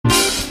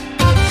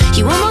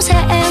You almost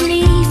had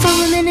me for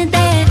a minute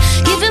there,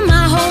 giving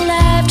my whole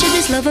life to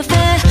this love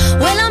affair.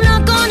 Well, I'm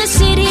not gonna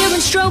sit here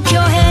and stroke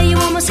your hair. You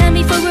almost had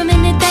me for a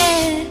minute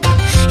there.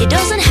 It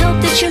doesn't help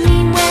that you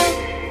mean well.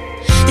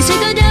 They say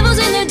the devil's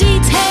in the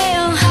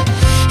detail,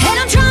 and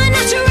I'm trying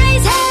not to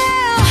raise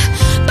hell,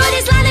 but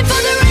it's lining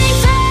for the rain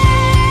fall.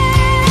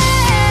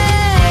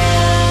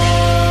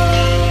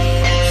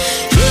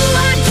 You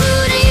are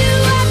good and you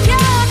are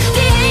pure,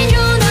 the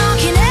angel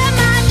knocking at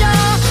my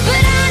door,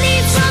 but I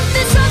need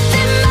something,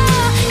 something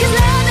more, 'cause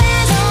love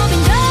has all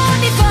been done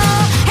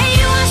before. And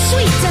you are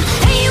sweet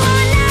and you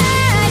are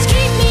nice,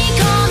 keep me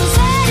calm and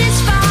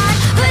satisfied,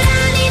 but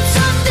I need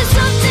something,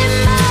 something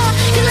more,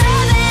 'cause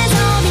love has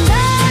all been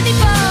done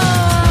before.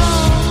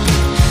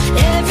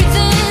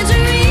 Everything's a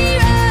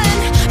rerun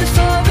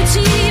before it's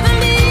even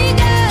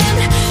begun.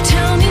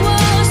 Tell me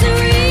what's the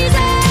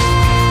reason?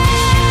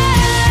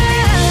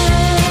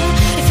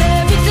 If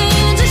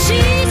everything's a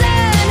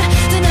season,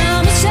 then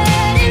I'm a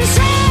setting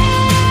sun.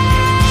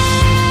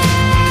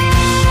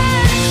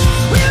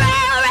 We're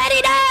already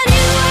done.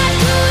 You are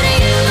good and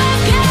you are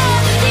pure,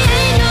 the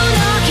angel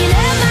knocking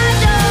at my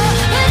door,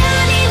 but I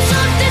need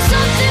something,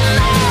 something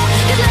more,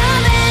 'cause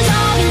love has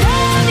all been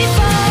done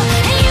before.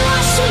 And you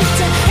are sweet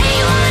and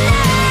you are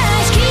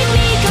nice, keep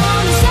me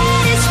calm and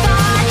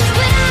satisfied,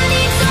 but I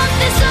need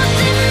something,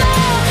 something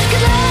more,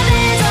 'cause love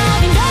has all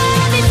been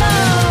done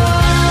before.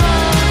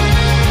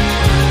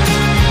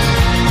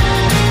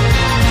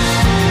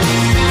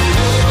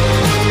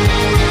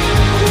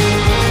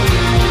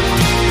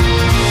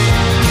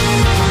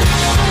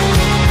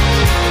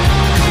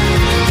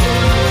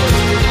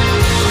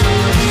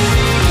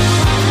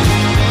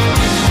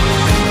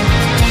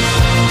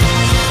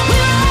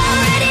 We're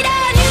already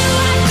done. You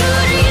are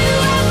good and you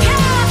are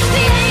pure,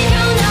 the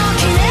angel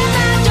knocking at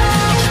my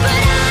door,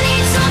 but I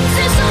need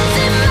something,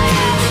 something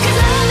more, 'cause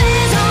love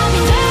has all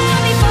been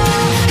done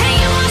before. And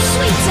you are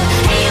sweet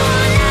and you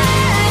are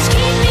nice,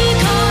 keep me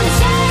calm and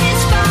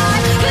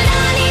satisfied, but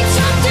I need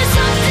something,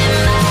 something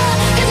more,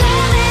 'cause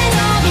love has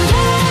all been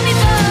done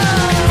before.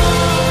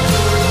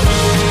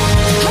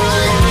 Oh,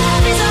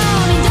 love has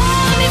all been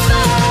done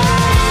before.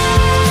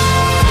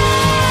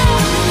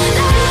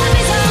 Love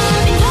has all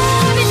been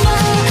done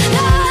before.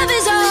 Love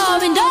has all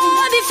been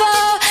done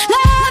before.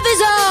 Love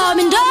has all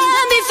been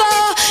done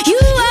before. You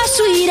are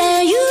sweet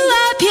and you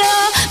are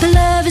pure, but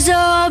love has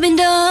all been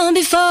done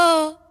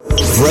before.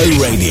 Bro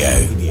Radio.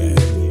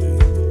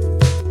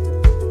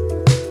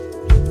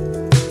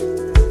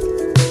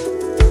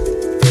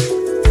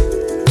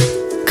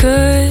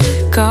 Good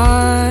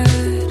God,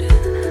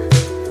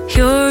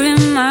 you're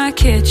in my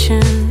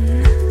kitchen.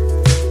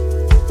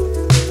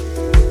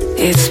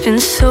 It's been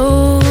so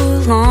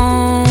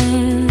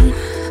long.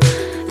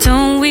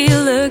 Don't we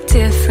look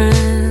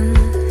different?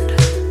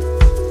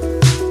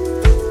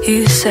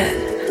 You said,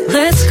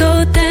 let's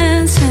go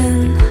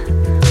dancing,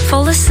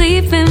 fall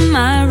asleep in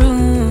my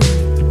room.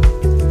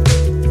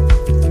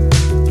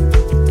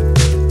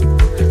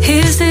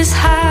 Is this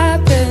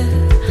habit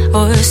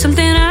or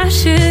something I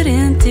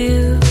shouldn't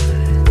do?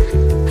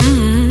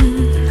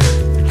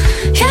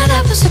 Yeah,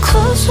 that was a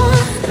close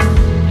one.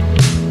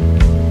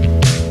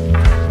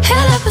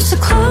 Yeah, that was a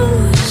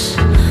close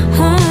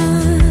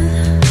one.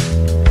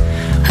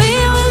 We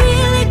were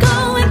really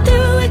going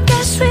through it.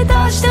 Guess we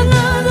dodged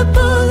another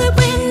bullet.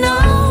 We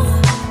know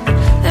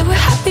that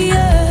we're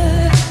happier.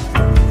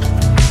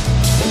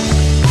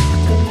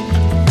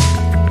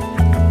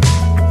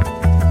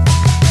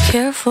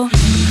 Careful,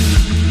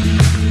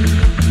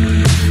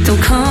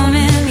 don't come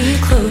any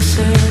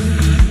closer.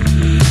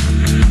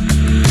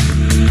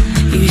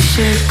 You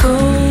should go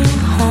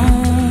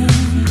home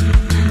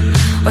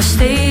or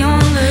stay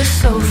on the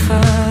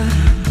sofa.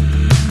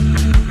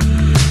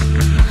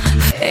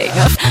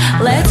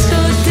 Let's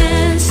go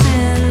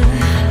dancing,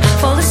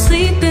 fall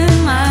asleep in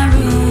my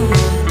room.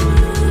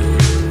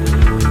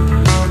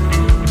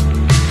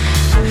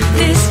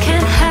 This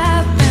can't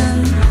happen,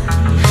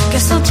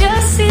 guess I'll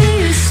just see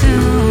you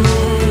soon.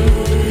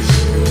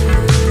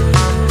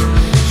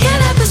 Yeah,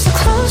 that was a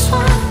close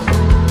one.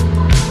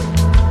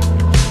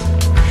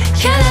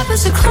 Yeah, that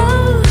was a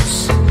close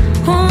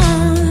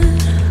one.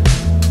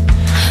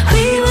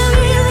 We were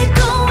really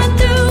going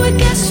through it.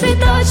 Guess we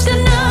dodged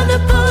another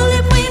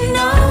bullet. We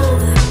know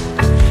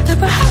that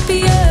we're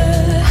happier.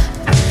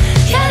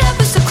 Yeah, that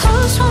was a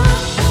close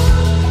one.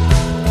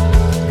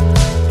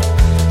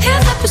 Yeah,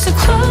 that was a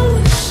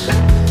close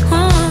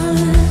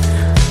one.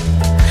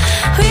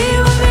 We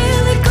were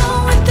really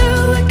going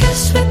through it.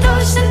 Guess we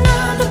dodged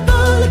another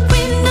bullet.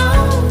 We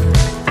know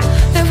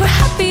that we're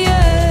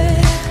happier.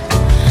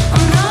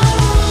 Oh no.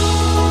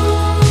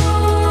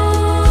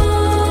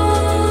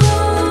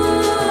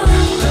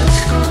 Let's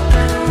go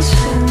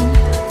dancing.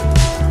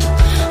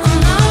 Oh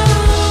no.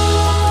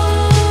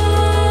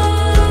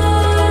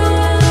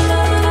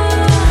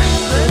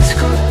 Let's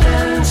go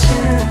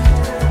dancing.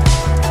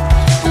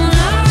 Oh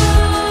no.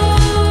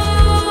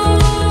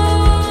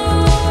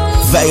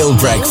 Vale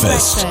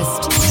Breakfast.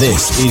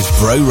 This is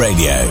Bro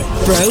Radio.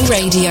 Bro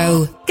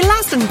Radio.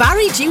 Glass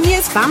Glastonbury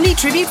Juniors Family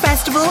Tribute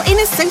Festival in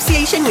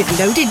association with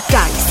Loaded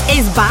Dice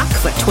is back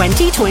for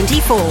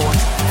 2024.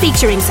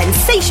 Featuring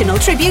sensational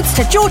tributes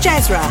to George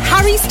Ezra,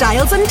 Harry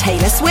Styles and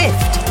Taylor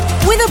Swift.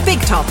 With a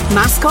big top,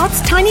 mascots,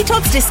 Tiny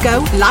Tots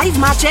Disco, live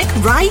magic,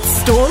 rides,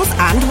 stalls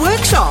and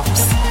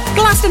workshops.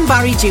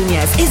 Glastonbury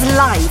Juniors is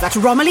live at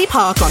Romilly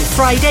Park on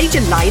Friday,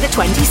 July the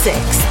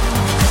 26th.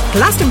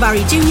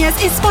 Glastonbury Juniors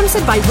is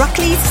sponsored by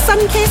Ruckley's,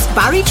 Sunkist,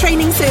 Barry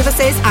Training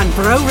Services and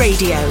Bro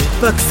Radio.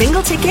 Book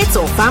single tickets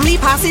or family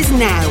passes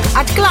now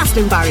at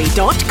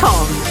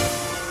glastonbury.com.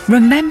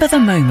 Remember the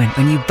moment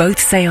when you both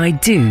say I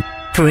do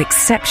for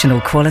exceptional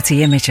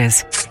quality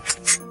images.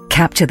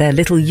 Capture their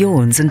little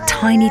yawns and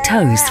tiny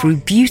toes through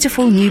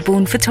beautiful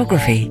newborn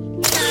photography.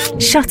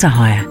 Shutter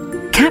Hire,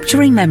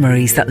 capturing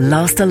memories that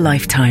last a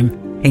lifetime.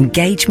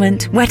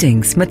 Engagement,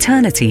 weddings,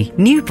 maternity,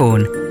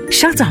 newborn.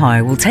 Shutter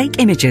Hire will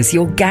take images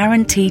you're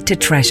guaranteed to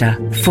treasure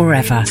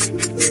forever.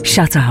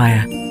 Shutter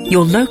Hire,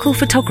 your local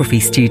photography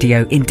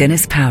studio in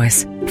Dinas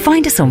Powys.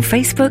 Find us on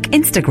Facebook,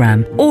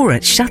 Instagram or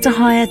at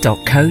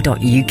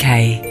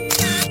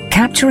shutterhire.co.uk.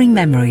 Capturing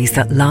memories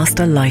that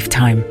last a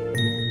lifetime.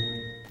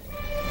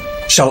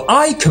 Shall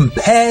I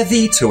compare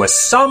thee to a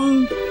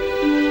son?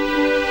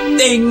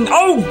 Ding!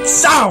 Oh,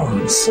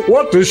 zounds!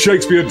 What does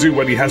Shakespeare do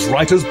when he has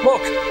writer's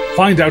block?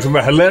 Find out in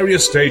the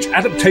hilarious stage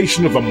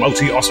adaptation of a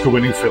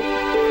multi-Oscar-winning film.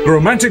 The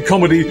romantic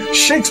comedy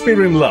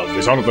Shakespeare in Love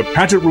is on at the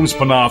Paget Rooms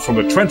Penarth from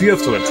the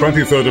 20th to the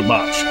 23rd of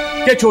March.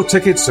 Get your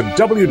tickets at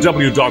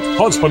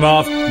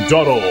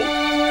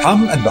www.podspenarth.org.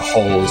 Come and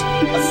behold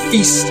a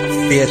feast of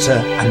theatre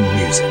and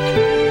music.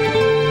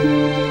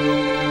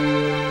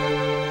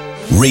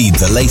 Read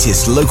the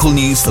latest local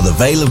news for the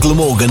Vale of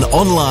Glamorgan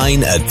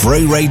online at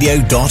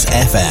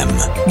broradio.fm.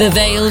 The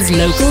Vale's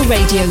local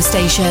radio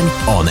station.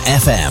 On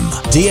FM,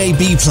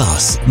 DAB+,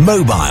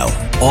 mobile,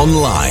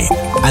 online,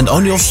 and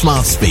on your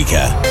smart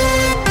speaker.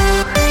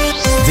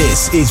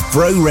 This is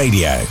Bro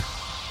Radio.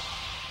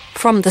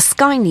 From the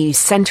Sky News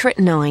Centre at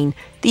 9,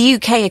 the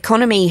UK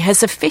economy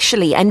has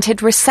officially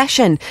entered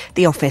recession.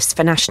 The Office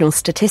for National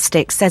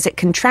Statistics says it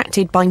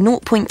contracted by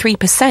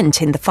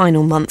 0.3% in the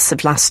final months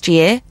of last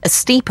year, a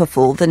steeper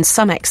fall than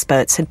some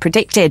experts had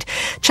predicted.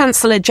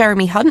 Chancellor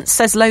Jeremy Hunt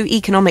says low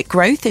economic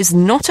growth is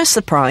not a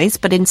surprise,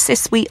 but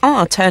insists we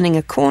are turning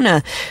a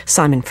corner.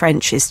 Simon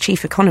French is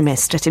chief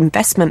economist at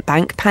investment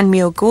bank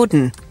Panmure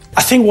Gordon.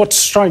 I think what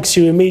strikes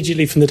you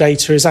immediately from the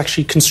data is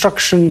actually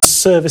construction,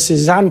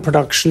 services and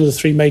production, the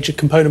three major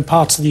component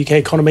parts of the UK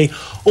economy,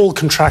 all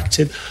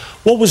contracted.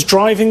 What was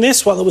driving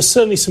this? Well, there was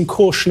certainly some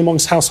caution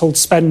amongst household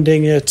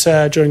spending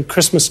during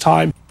Christmas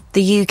time.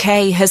 The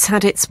UK has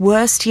had its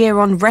worst year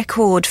on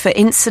record for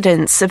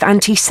incidents of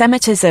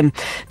anti-Semitism.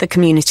 The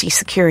Community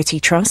Security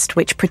Trust,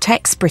 which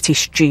protects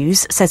British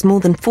Jews, says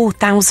more than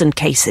 4,000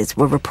 cases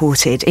were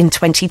reported in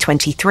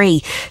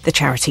 2023. The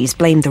charities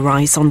blame the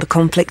rise on the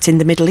conflict in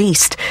the Middle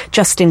East.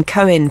 Justin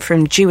Cohen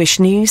from Jewish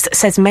News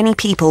says many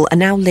people are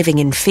now living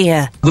in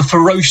fear. The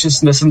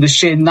ferociousness and the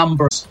sheer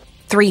numbers.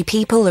 3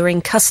 people are in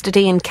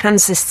custody in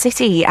Kansas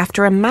City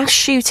after a mass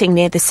shooting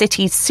near the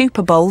city's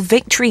Super Bowl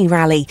victory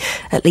rally.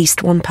 At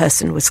least 1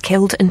 person was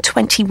killed and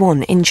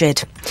 21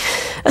 injured.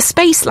 A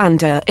space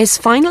lander is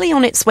finally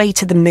on its way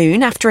to the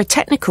moon after a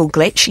technical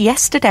glitch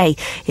yesterday.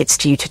 It's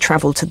due to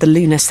travel to the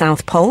lunar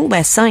South Pole,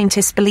 where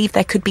scientists believe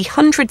there could be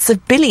hundreds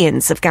of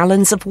billions of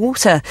gallons of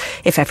water.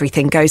 If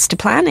everything goes to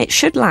plan, it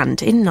should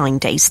land in 9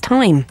 days'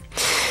 time.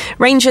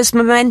 Rangers'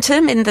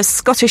 momentum in the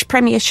Scottish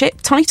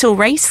Premiership title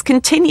race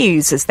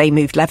continues as they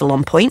moved level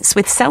on points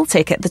with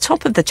Celtic at the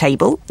top of the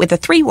table with a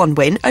 3-1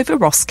 win over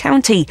Ross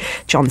County.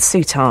 John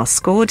Soutar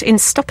scored in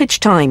stoppage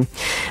time.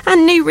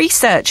 And new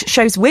research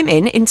shows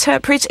women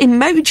interpret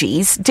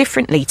emojis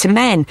differently to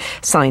men.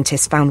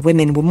 Scientists found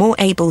women were more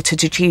able to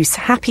deduce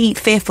happy,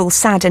 fearful,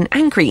 sad and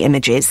angry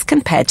images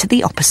compared to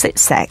the opposite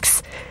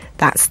sex.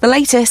 That's the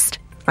latest.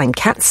 I'm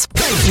Katz.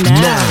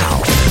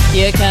 Now,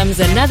 here comes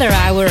another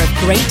hour of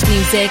great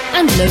music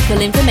and local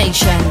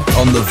information.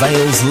 On the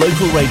Vale's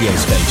local radio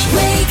station.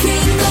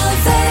 Waking the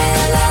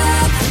Vale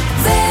up,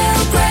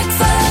 Vale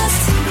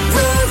Breakfast,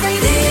 Bro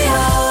Radio.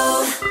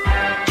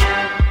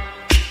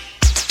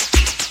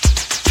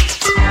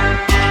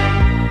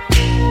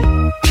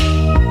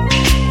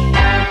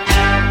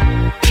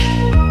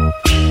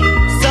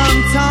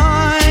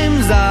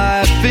 Sometimes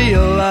I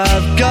feel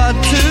I've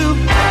got to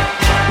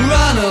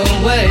run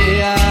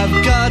away.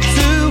 I've got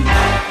to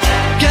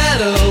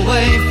get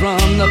away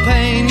from the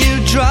pain you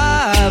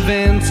drive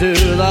into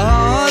the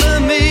heart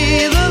of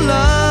me, the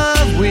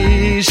love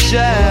we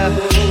share.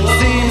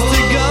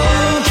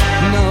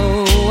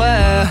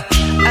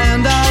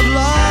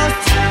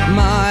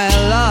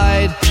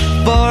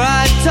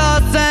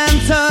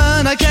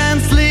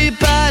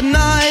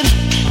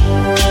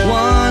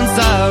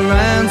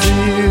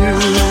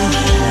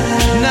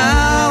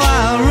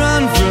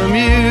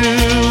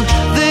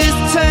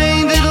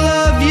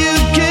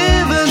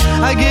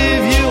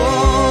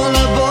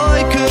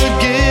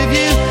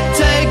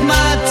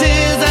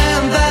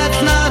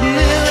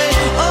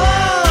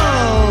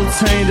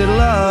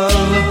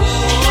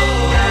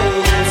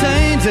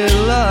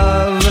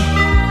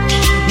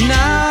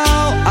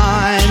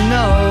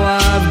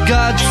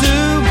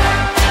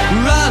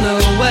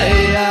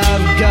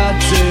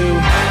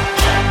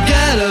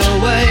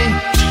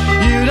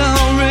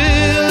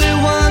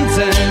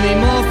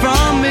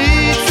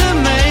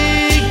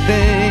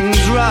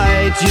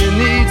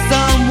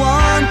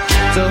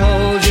 to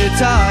hold you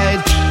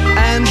tight,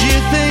 and you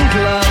think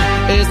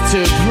love is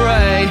to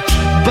pray,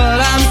 but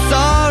I'm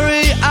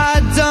sorry, I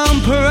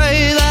don't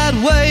pray that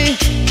way.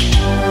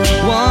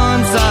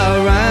 Once I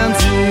ran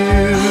to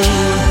you,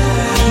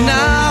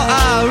 now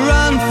I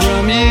run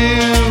from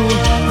you.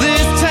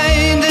 This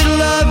tainted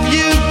love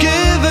you've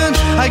given,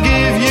 I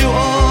give you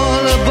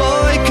all a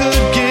boy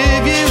could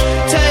give you.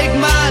 Take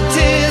my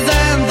tears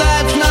and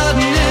that's not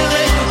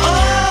nearly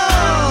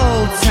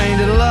all.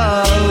 Tainted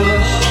love,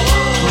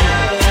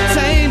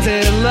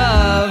 tainted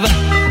love.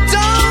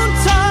 Don't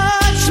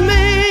touch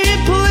me,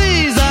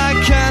 please, I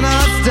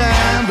cannot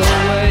stand the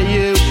way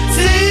you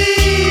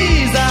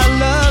tease. I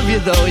love you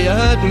though you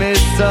hurt me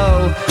so.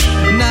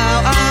 Now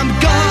I'm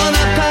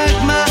gonna pack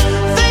my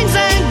things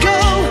and go.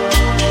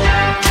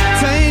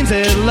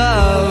 Tainted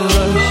love,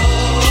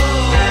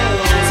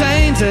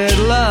 tainted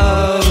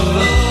love,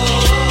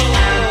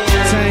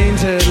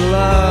 tainted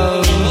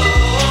love,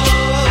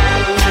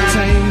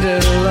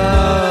 tainted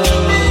love.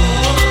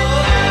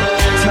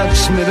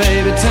 Touch me,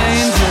 baby,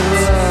 tainted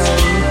love.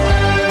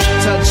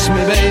 Touch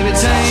me, baby,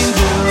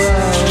 tainted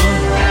love.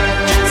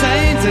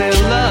 Tainted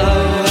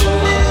love.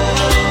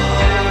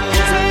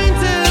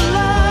 Tainted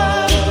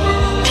love.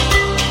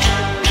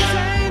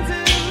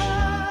 Tainted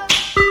love.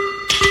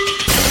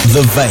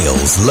 The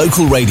Vale's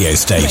local radio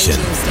station.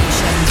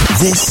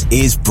 This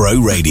is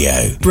Bro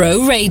Radio.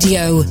 Bro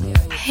Radio.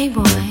 Hey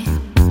boy,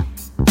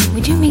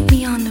 would you meet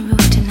me on the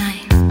roof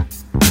tonight?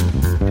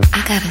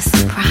 I got a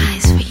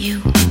surprise for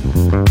you.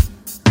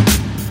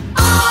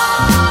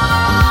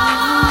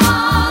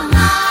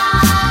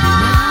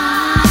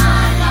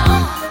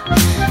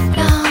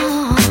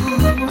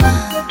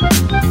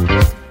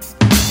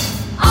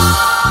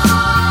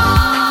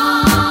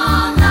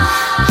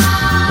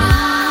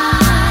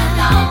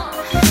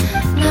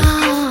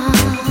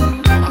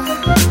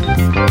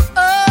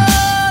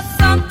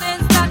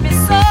 Something's got me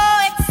so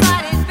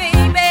excited,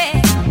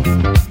 baby.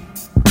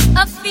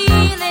 A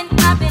feeling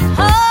I've been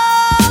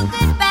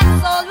holding back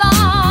so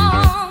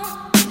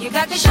long. You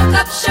got me shook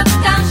up, shook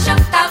down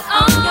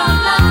on your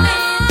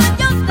loving,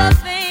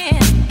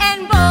 and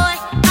boy,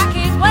 I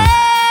can't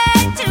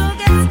wait to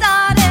get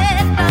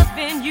started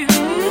loving you.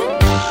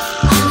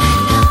 All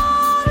night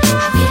long, I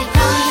waited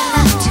for your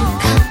love to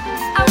come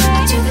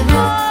to the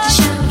roof to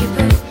show you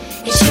proof.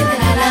 It's you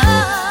that I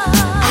love,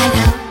 I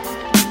love.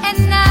 And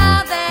now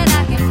that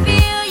I can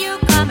feel you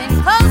coming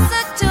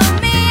closer to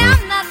me,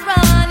 I'm not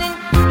running.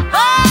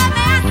 Oh,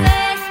 may I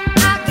say, I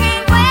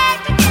can't wait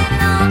to get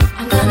it on.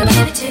 I'm gonna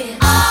give it to you.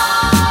 All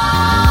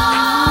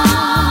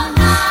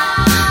night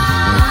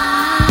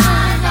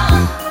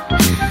long,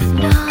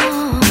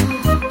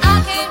 I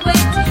can't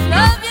wait to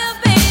love you,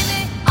 baby.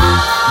 all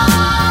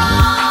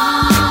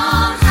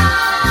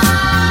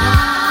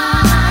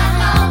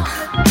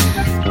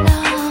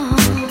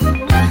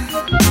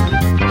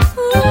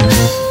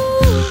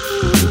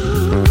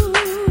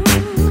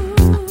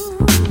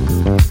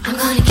I'm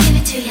gonna give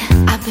it to you.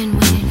 I've been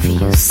waiting for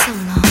you so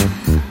long.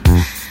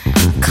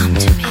 Come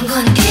to me. I'm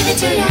gonna give it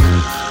to you.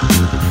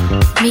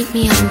 Meet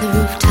me on the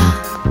rooftop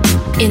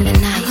in the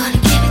I'm night.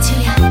 gonna give it to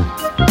you.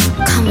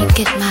 Come and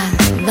get my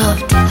love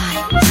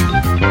delight.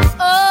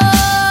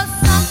 Oh,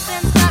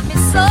 something's got me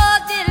so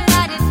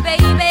delighted,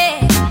 baby.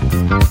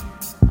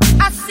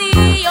 I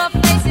see your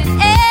face in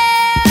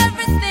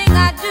everything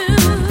I do.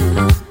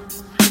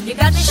 You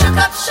got me shook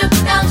up, shook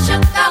down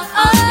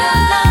on your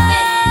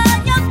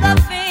loving,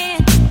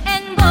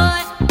 and boy,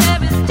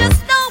 there is just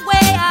no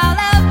way I'll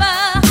ever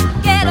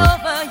get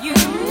over you.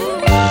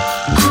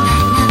 All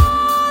night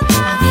long, I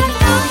waited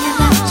for your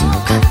love to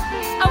come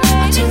I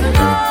wait to the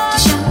roof to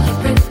show you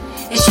proof.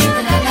 It's you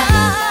that I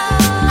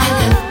love, I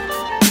love.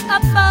 a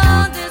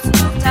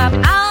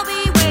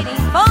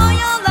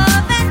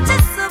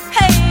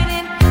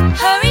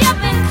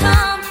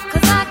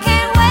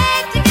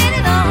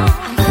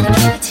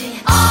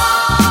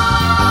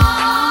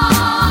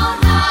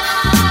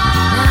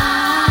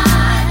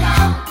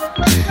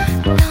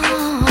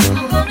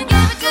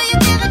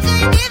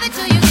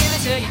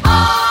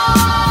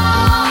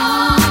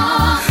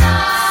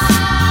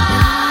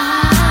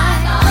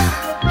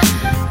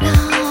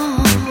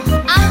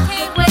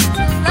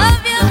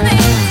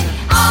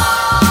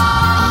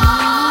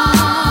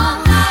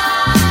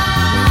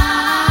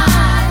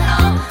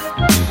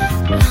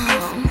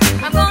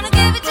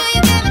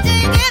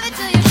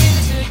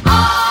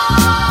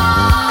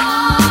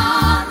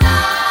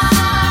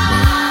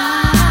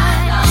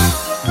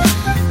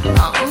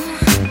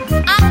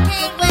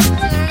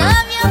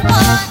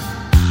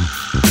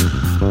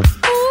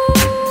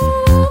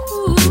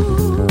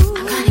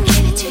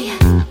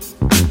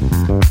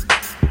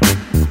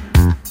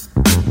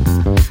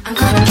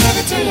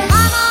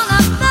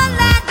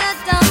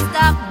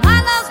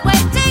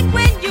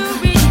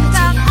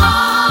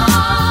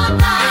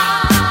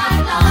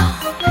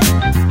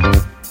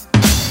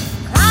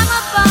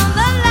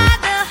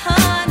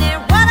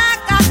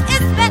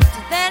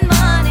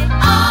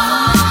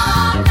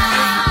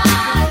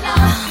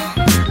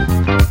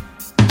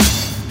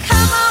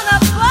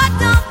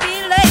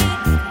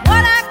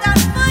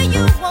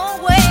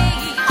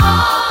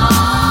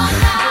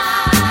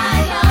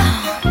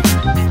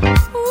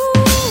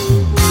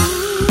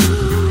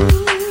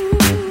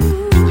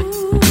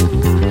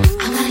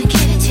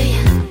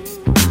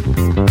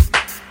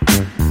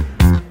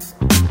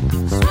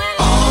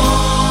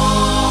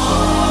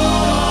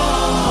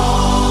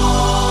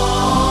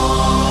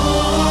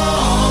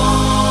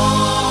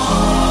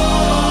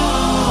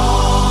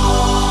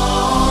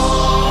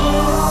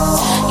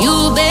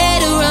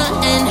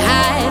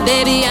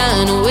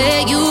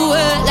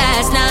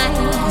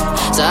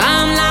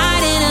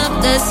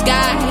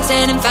sky,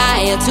 setting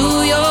fire to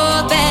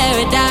your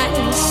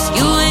paradise.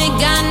 You ain't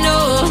got no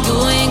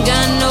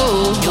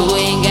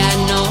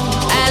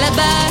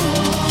alibi.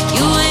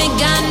 You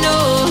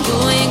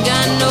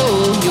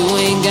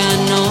ain't got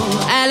no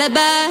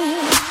alibi.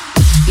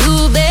 You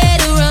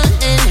better run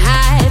and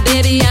hide,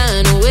 baby, I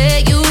know where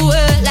you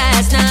were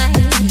last night.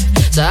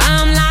 So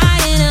I'm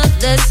lighting up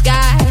the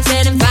sky,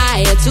 setting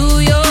fire to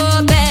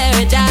your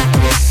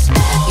paradise.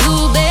 You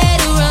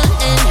better run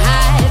and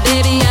hide,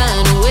 baby, I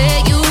know where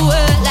you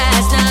were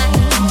last night.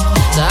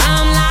 So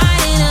I'm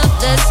lighting up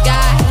the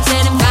sky,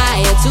 setting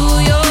fire to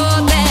your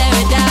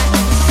paradise.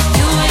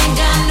 You ain't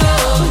got no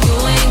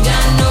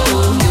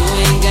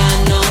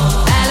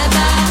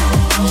alibi.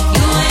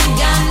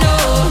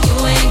 You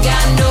ain't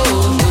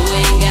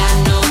got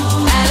no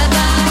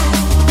alibi.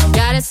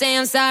 Gotta say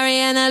I'm sorry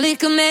and the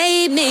liquor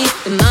made me.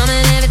 The mama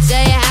never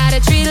tell you how to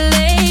treat a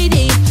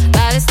lady.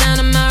 By this time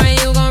tomorrow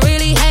you gon'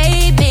 really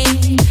hate me.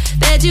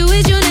 Bet you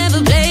wish you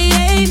never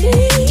played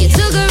me. You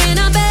took her in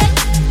her bed,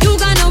 you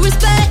got no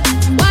respect.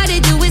 Why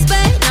did you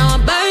expect? Now I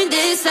burned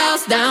this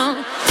house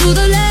down to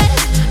the left,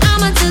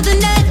 I'ma to the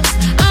next.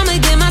 I'ma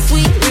get my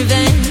sweet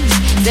revenge.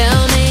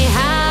 Tell me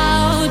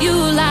how you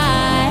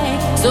lie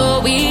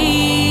so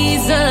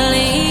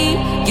easily.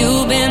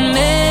 You've been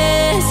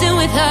messing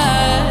with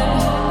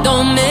her,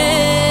 don't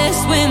mess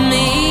with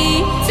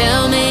me.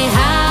 Tell me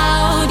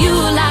how you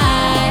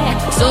lie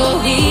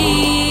so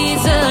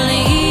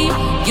easily.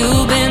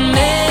 You've been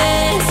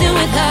messing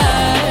with her,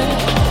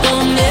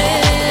 don't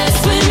mess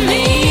with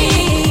me.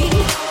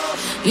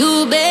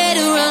 You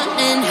better run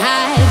and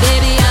hide,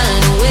 baby, I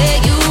know where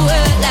you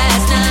were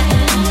last night.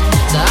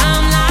 So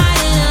I'm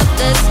lighting up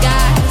the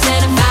sky,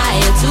 setting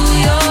fire to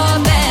your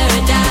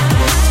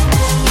paradise.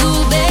 You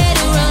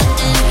better run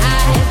and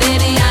hide,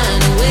 baby, I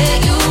know where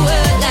you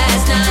were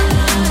last night.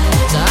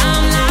 So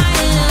I'm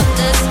lighting up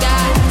the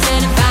sky,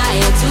 setting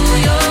fire to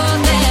your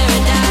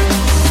paradise.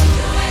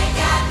 You ain't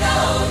got no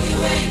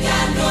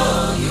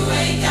alibi. You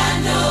got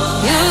no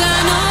alibi.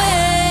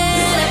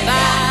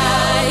 You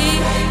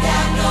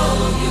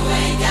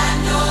ain't got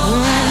no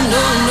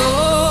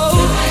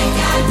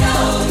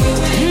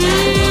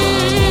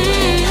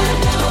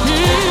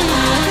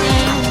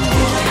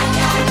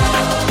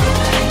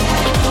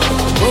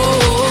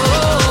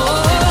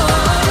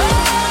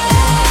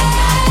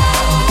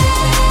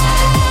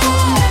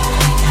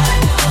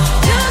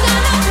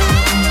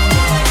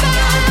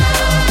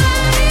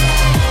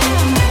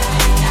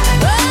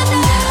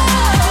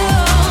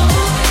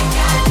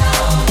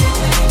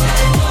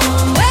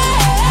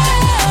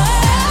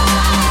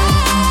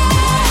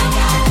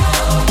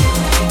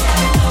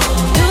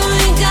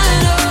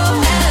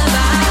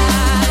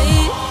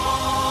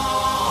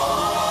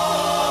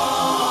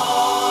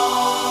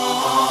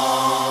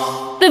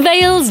The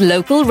Vale's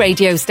local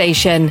radio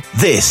station.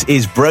 This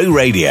is Bro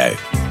Radio.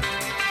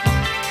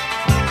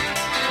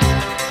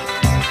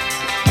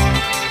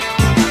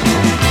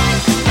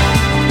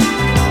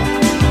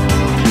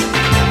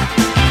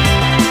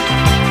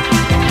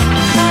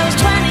 I was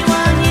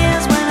 21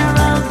 years when I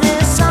wrote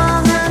this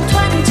song. I'm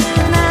 22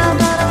 now,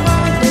 but I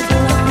won't live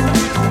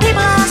long.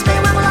 People ask me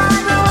when will I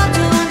grow up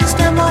to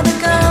understand why the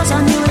girls I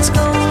knew at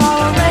school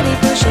are already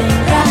pushing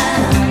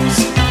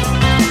grams.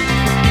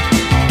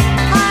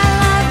 I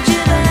loved you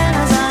then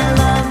as I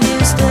love you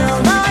still.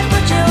 I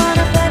put you on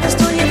a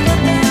pedestal, you put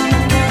me on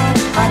a pill.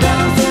 I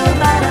don't feel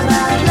bad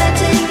about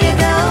letting you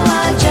go,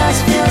 I just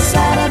feel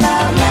sad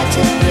about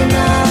letting you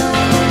know.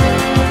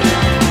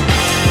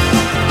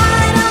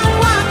 I don't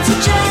want to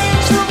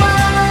change the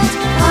world.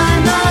 I'm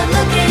not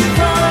looking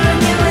for a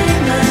New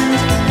England.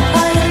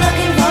 Are you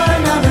looking for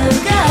another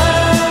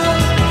girl?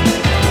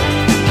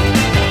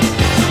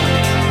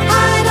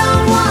 I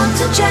don't want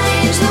to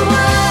change the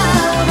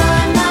world.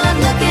 I'm not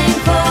looking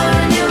for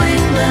a New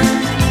England.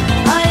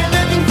 Are you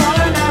looking for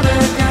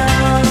another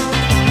girl?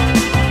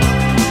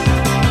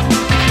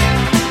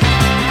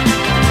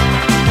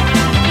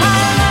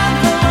 I love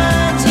the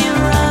words you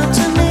wrote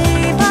to me,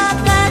 but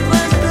that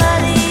was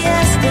bloody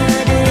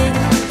yesterday.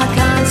 I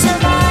can't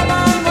survive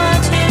on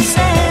what you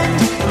said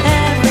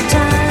every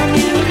time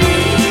you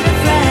need a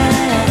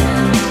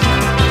friend.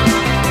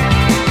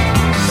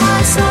 I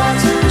saw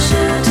 2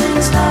 shooting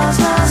stars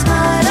last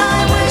night. I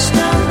wished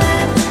on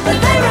them, but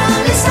they were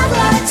only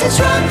satellites. It's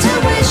wrong to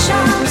wish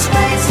on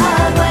space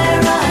hardware.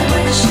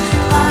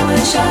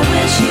 I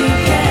wish you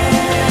cared.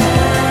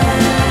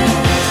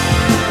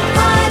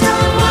 I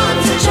don't want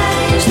to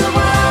change the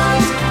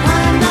world.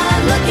 I'm not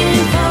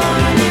looking for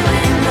a New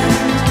England.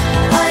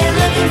 Are you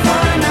looking for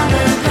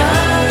another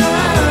girl?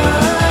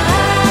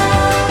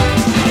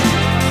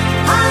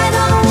 I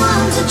don't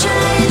want to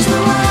change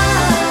the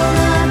world.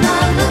 I'm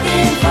not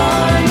looking for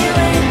a New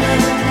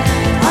England.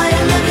 Are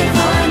you looking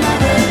for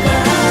another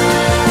girl?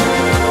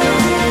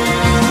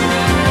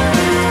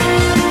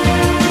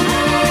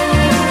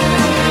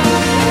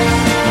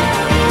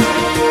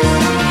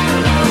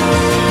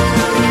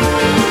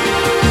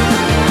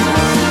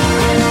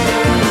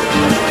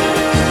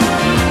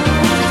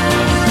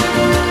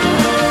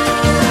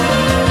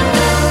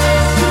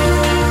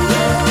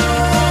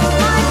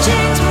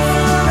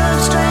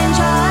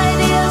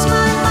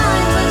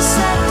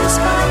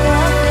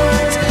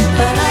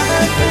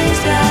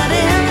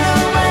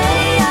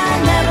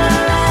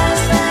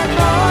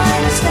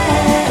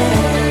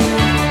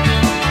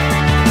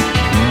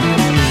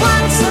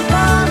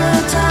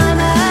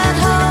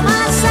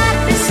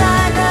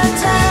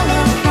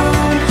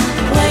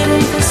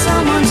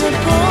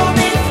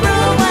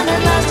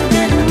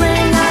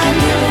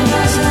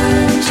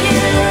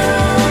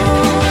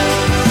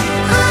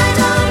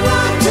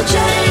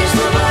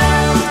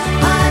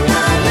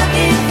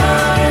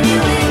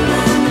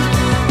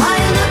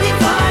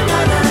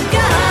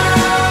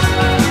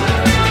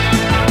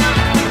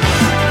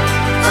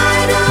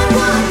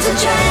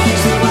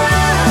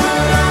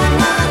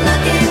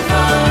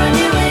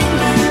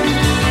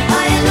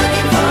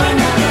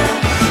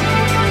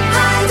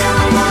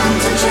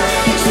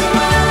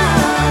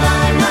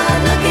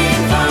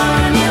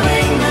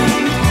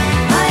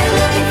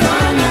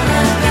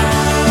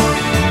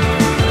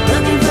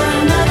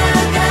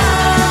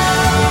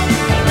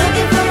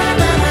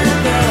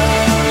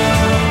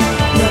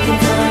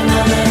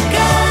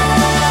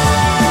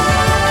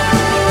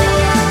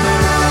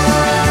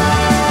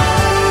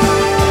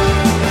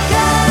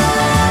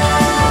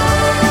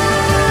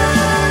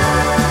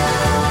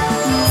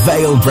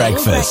 Vale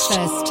Breakfast.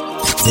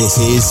 This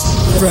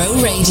is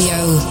Bro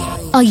Radio.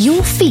 Are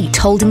your feet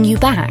holding you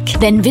back?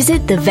 Then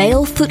visit the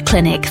Vale Foot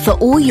Clinic for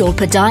all your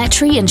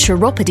podiatry and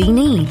chiropody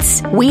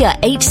needs. We are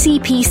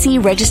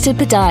HCPC registered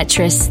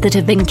podiatrists that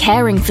have been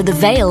caring for the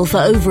Vale for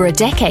over a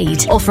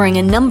decade, offering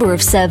a number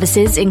of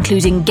services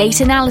including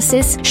gait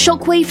analysis,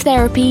 shockwave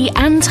therapy,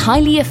 and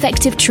highly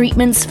effective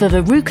treatments for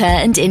verruca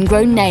and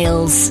ingrown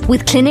nails.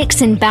 With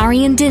clinics in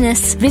Barry and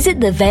Dinnis,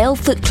 visit the Vale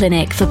Foot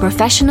Clinic for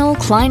professional,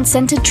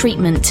 client-centred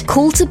treatment.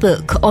 Call to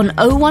book on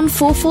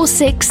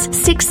 01446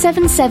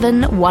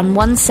 677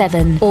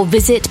 117 or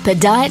visit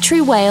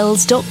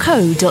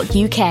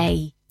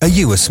podiatrywales.co.uk. Are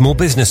you a small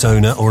business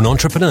owner or an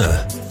entrepreneur?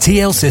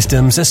 TL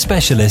Systems are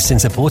specialists in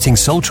supporting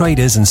sole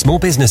traders and small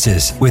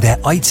businesses with their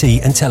IT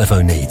and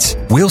telephone needs.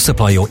 We'll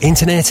supply your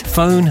internet,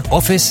 phone,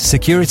 office,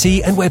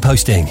 security and web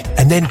hosting,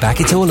 and then back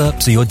it all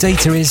up so your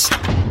data is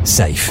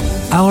safe.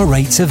 Our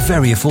rates are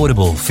very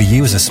affordable for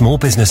you as a small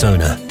business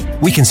owner.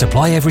 We can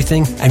supply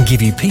everything and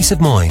give you peace of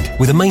mind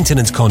with a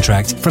maintenance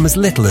contract from as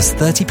little as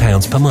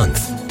 £30 per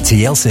month.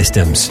 TL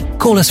Systems.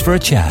 Call us for a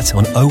chat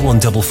on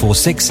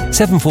 01446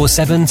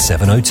 747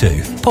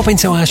 702. Pop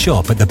into our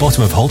shop at the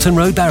bottom of Holton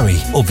Road, Barry,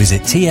 or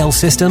visit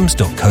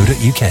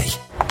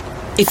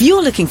tlsystems.co.uk. If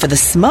you're looking for the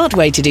smart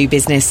way to do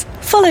business,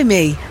 follow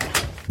me.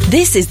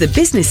 This is the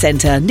business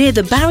centre near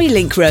the Barry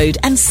Link Road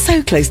and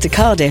so close to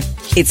Cardiff.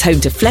 It's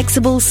home to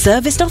flexible,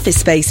 serviced office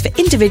space for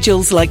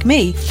individuals like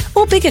me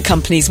or bigger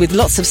companies with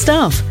lots of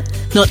staff.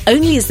 Not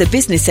only is the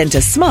business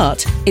centre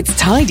smart, it's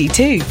tidy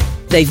too.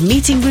 They've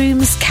meeting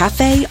rooms,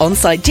 cafe,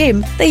 on-site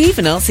gym. They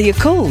even answer your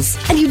calls.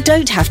 And you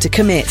don't have to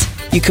commit.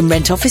 You can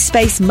rent office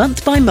space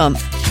month by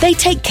month. They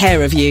take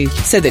care of you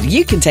so that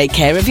you can take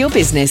care of your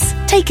business.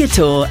 Take a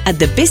tour at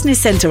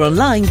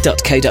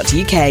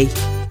thebusinesscenteronline.co.uk.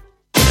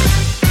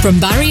 From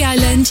Barry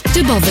Island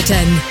to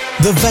Boverton.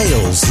 the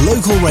Vale's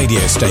local radio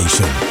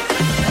station.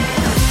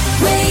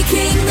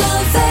 Waking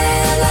the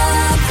Vale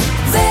up,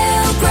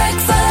 Vale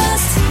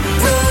Breakfast,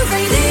 Bro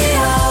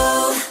Radio.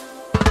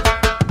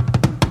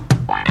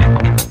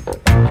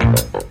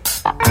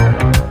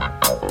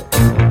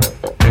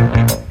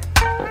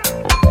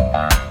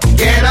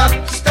 Get up,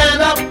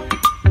 stand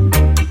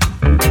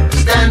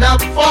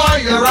up for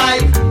your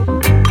right.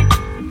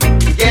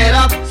 Get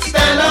up,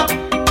 stand up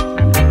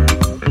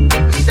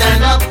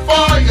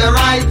for your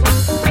right.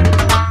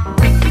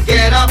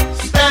 Get up,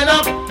 stand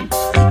up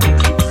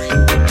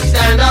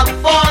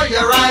for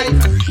your right.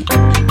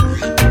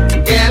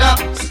 Get up,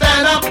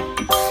 stand up,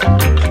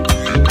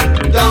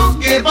 don't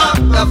give up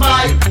the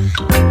fight.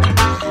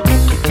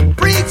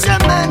 Preacher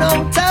man,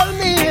 don't tell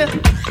me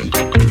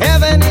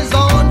heaven is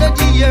under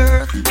the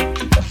earth.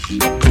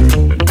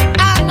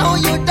 I know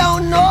you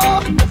don't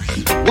know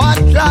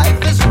what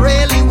life is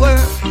really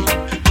worth.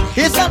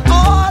 It's not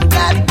all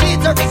that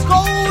glitter is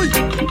gold.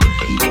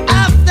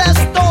 After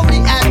story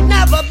had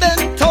never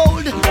been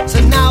told, so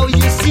now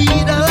you see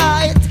the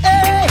light.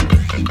 Hey,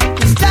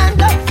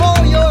 stand up for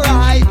your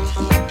right.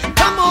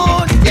 Come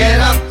on, get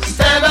up,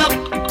 stand up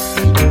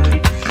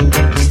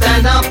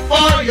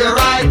for your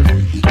right.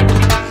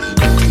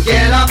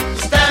 Get up,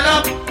 stand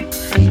up,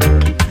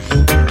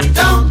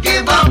 don't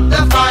give up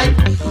the fight.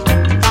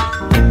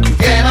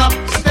 Get up,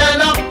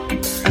 stand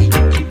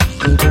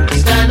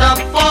up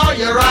for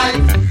your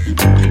right.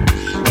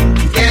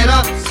 Get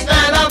up,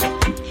 stand up,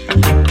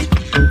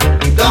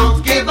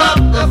 don't give up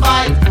the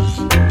fight.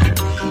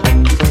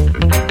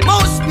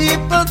 Most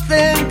people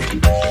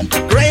think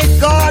great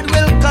God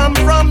will come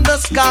from the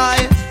sky,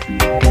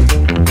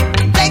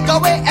 take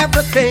away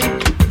everything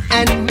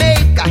and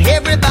make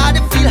everybody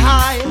feel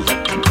high.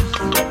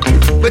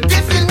 But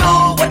if you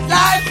know what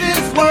life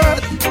is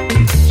worth,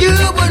 you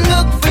would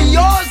look for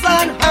yours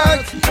on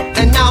earth.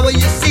 And now you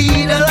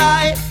see the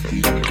light,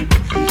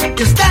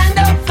 you stand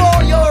up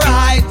for your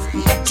rights.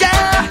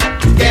 Yeah.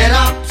 Get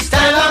up,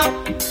 stand up,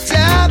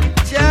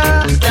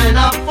 yeah. Stand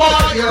up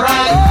for your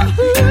rights.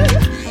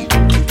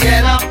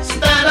 Get up,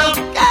 stand up,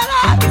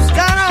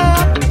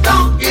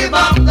 don't give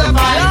up the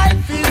fight.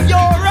 Life is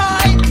your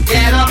right.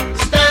 Get up,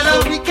 stand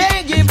up, we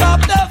can't give up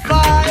the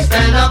fight.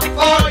 Stand up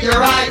for your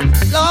right.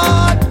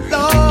 Lord,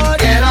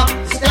 get up,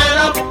 stand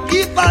up,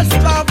 keep us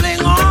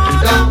traveling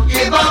on. Don't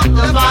give up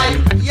the fight.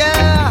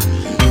 Yeah.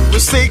 We're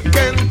sick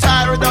and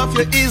tired of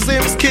your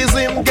ism,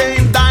 schism,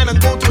 game, dine and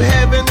go to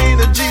heaven in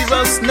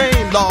Jesus'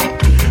 name, Lord.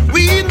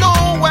 We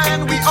know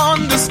when we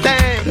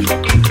understand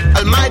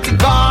Almighty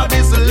God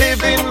is a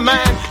living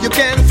man. You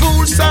can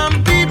fool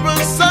some people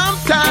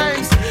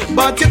sometimes,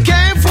 but you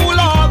can't fool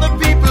all the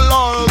people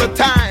all the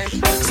time.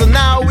 So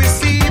now we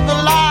see the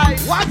light.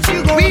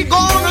 We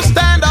gonna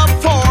stand up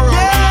for our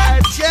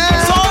rights.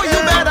 Yeah. So you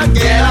better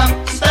get up,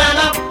 stand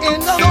up in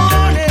the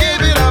morning.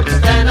 Give it up,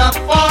 stand up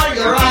for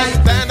your rights.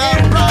 Stand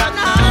up right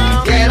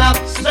now. Get up,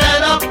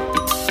 stand up.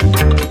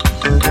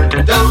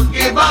 Don't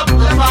give up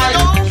the fight.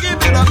 Don't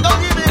give it up,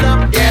 don't give it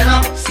up. Get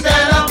up,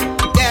 stand up.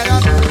 Get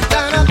up,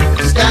 stand up.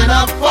 Stand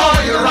up for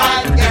your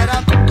right. Get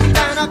up,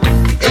 stand up.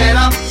 Get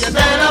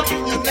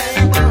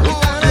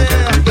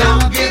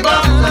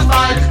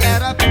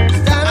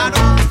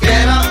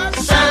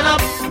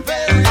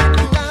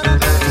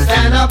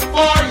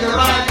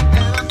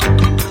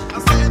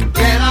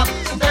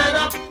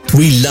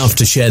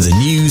to share the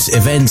news,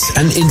 events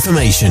and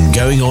information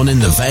going on in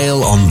the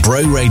Vale on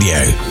Bro Radio.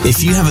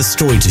 If you have a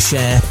story to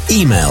share,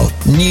 email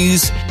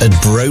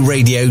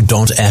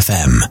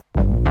news@broradio.fm.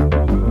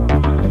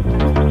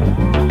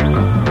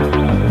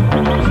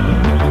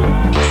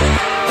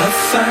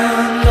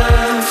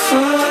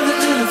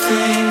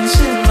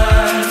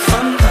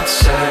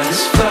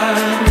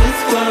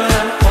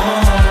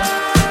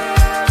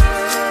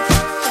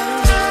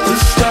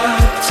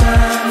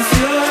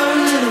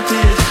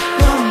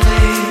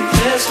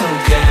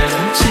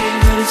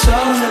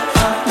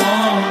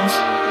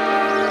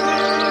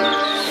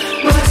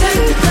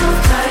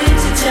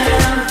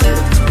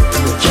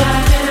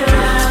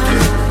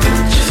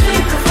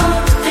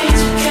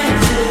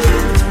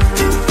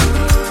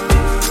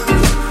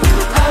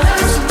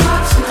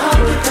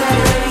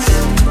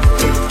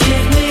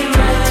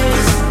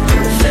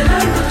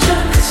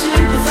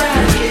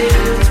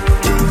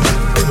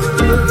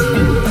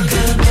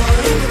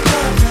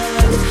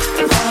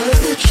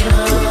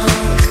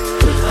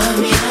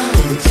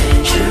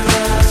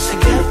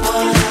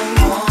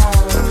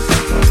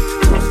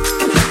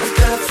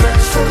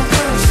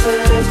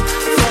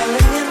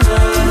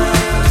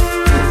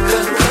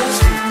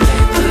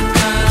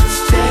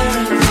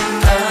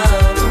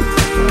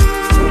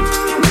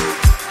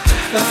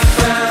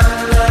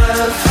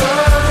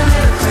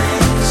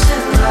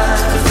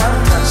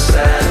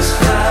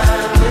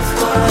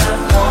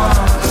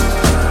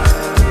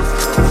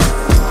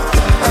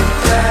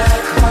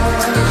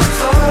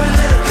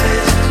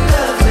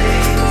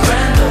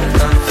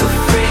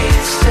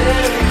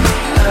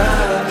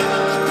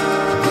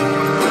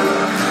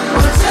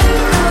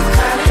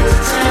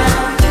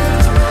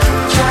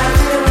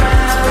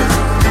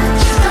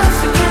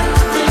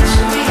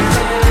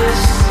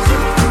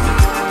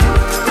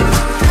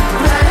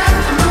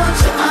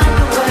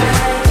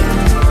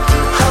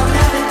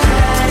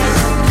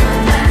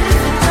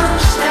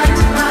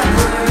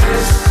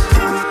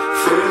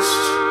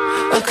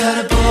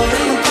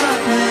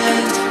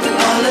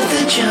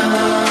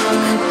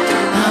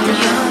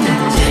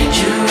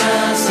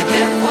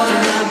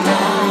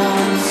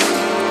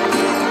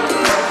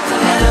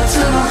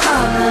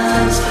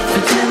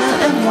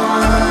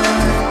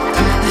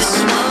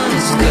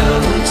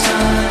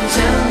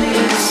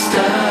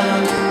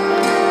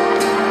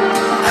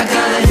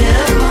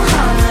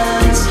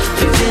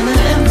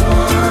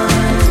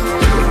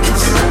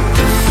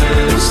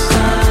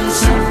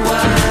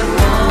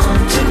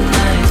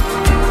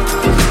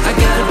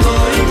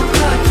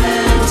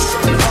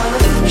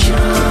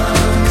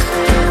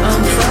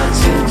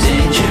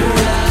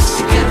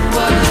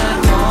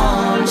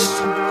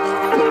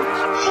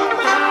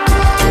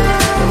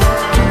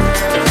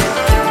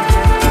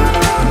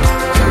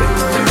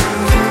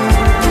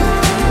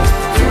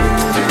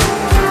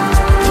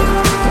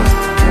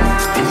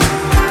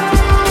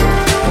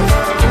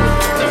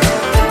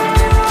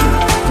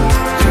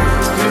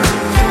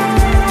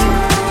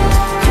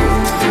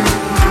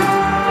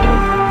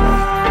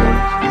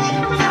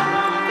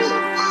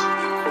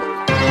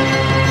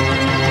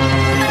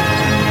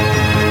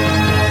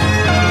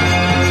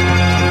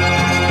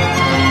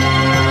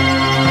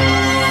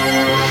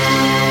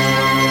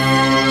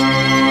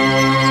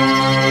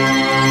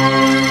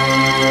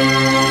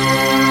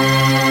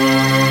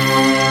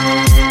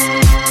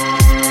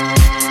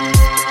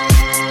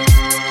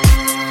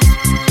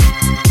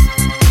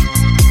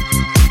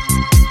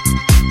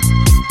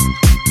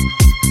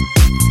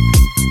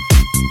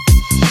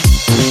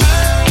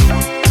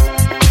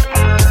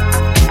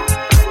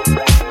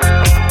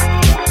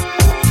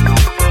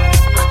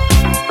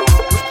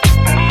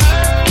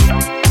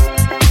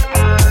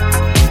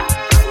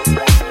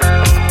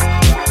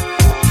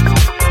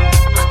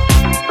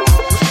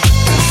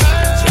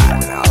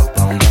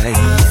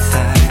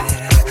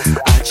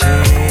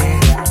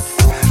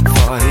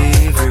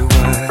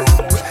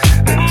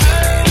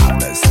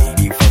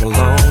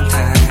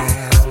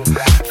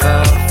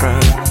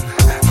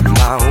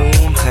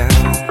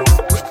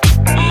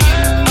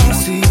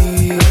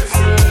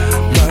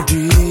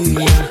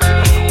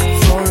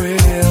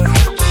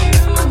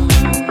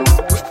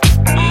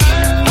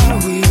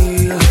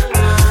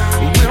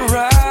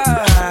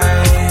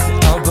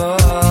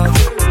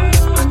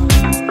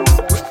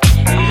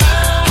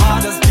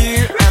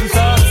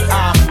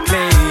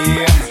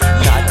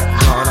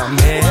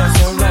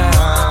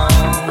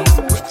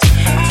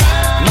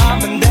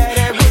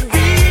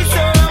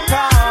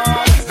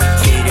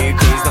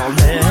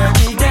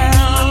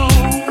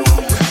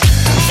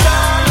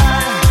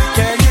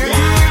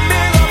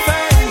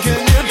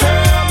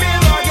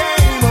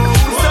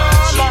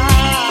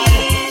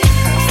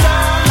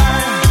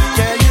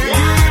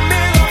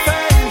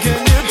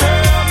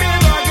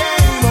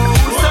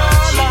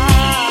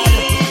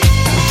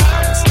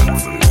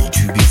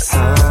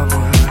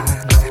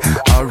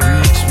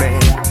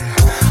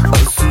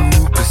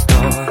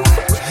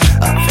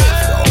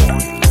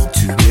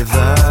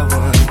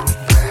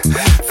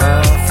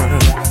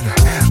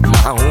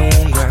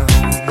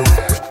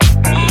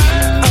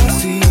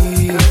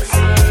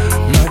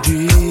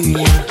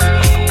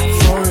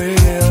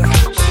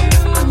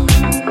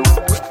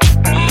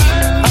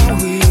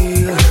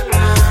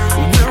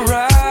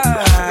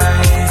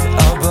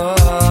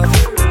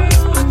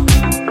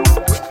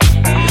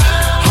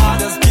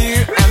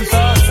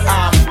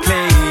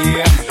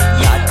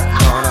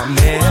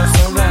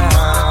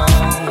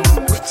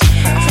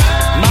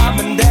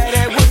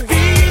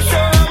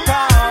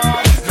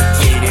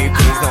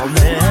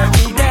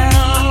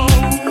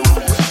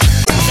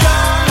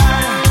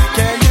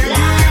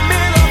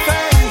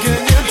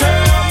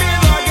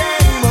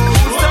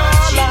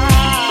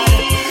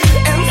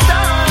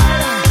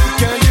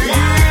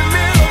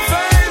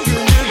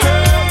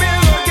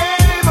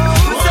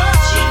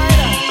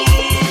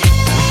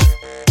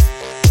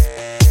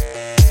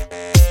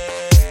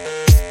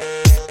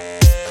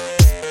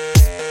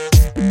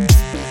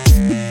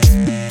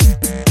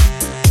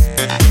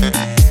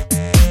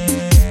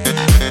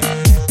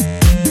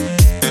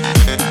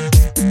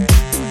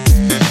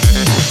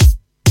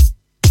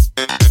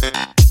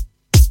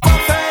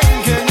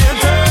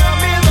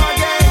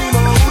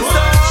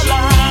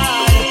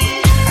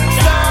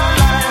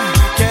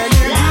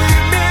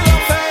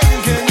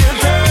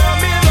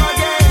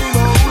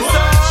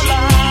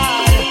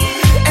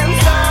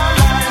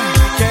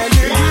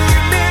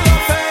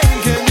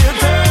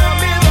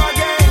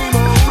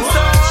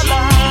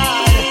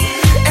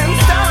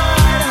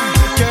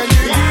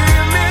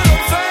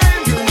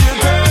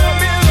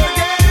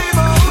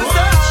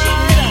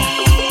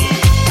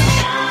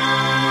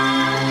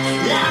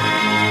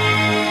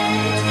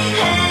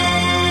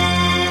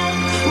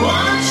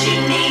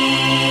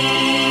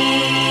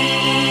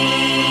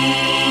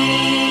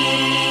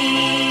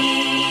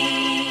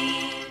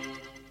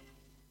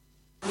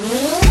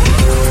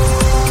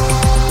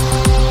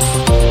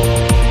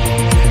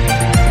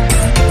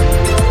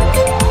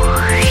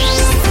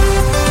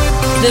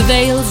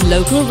 Vale's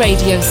local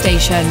radio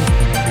station.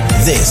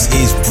 This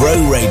is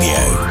Bro Radio.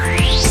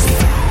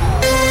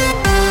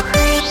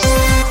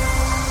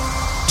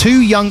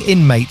 2 young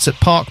inmates at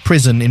Park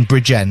Prison in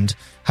Bridgend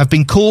have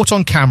been caught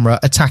on camera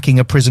attacking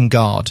a prison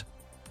guard.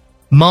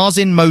 Mars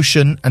in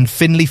Motion and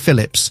Finley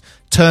Phillips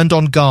turned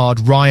on guard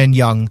Ryan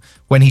Young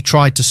when he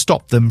tried to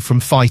stop them from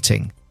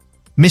fighting.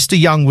 Mr.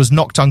 Young was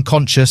knocked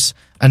unconscious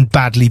and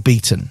badly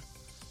beaten.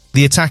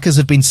 The attackers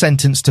have been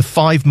sentenced to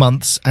 5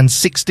 months and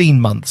 16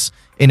 months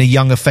in a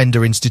young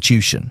offender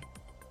institution.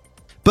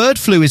 Bird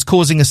flu is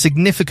causing a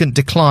significant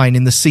decline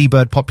in the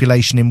seabird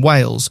population in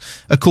Wales,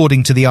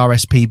 according to the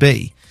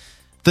RSPB.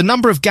 The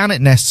number of gannet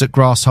nests at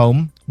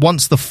Grassholm,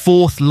 once the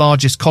 4th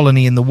largest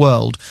colony in the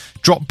world,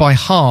 dropped by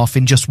half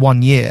in just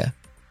 1 year.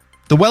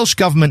 The Welsh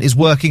Government is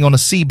working on a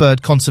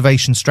seabird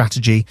conservation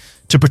strategy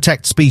to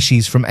protect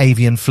species from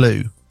avian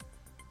flu.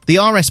 The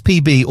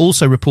RSPB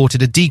also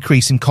reported a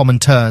decrease in common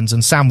terns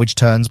and sandwich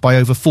terns by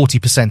over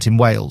 40% in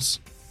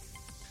Wales.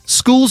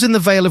 Schools in the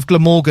Vale of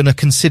Glamorgan are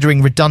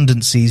considering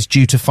redundancies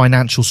due to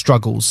financial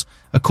struggles,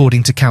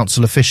 according to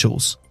council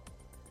officials.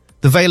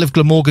 The Vale of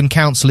Glamorgan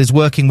Council is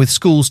working with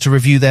schools to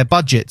review their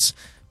budgets,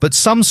 but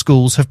some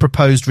schools have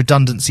proposed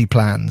redundancy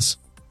plans.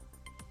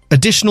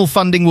 Additional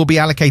funding will be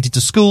allocated to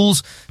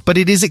schools, but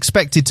it is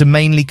expected to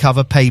mainly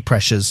cover pay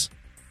pressures.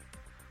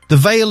 The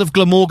Vale of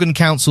Glamorgan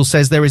Council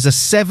says there is a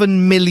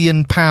 £7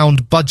 million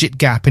budget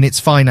gap in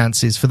its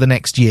finances for the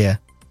next year.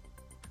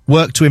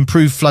 Work to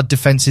improve flood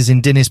defences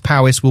in Dinas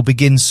Powys will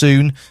begin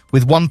soon,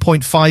 with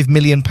 £1.5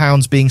 million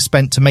being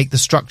spent to make the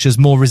structures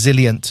more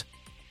resilient.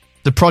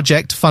 The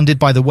project, funded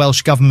by the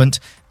Welsh Government,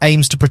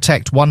 aims to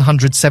protect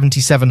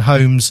 177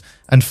 homes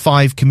and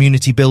 5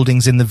 community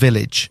buildings in the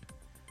village.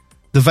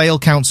 The Vale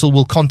Council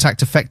will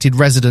contact affected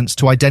residents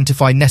to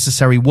identify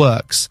necessary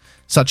works,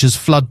 such as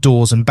flood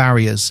doors and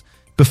barriers,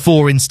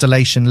 before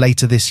installation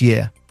later this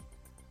year.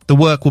 The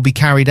work will be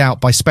carried out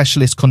by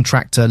specialist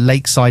contractor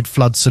Lakeside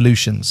Flood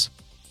Solutions.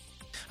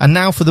 And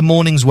now for the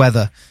morning's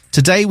weather.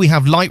 Today we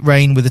have light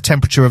rain with a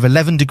temperature of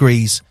 11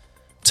 degrees.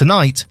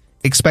 Tonight,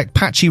 expect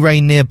patchy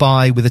rain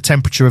nearby with a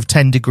temperature of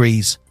 10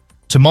 degrees.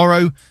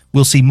 Tomorrow,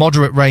 we'll see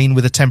moderate rain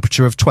with a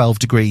temperature of 12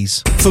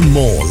 degrees. For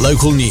more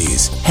local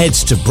news, head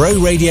to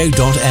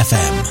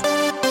broradio.fm.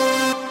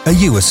 Are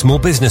you a small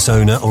business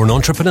owner or an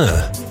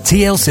entrepreneur?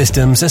 TL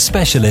Systems are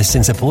specialists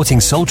in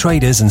supporting sole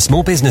traders and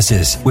small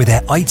businesses with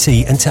their IT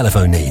and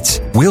telephone needs.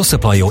 We'll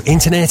supply your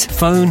internet,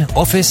 phone,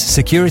 office,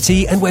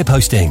 security and web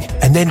hosting,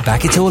 and then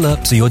back it all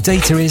up so your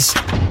data is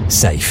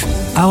safe.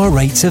 Our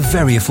rates are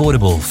very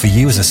affordable for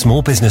you as a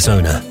small business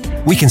owner.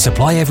 We can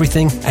supply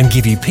everything and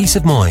give you peace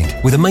of mind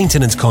with a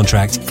maintenance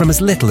contract from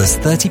as little as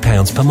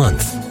 £30 per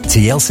month.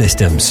 TL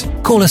Systems.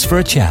 Call us for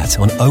a chat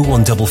on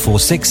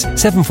 01446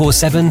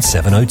 747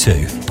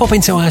 702. Pop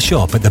into our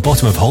shop at the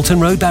bottom of Holton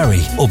Road,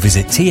 Barry, or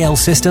visit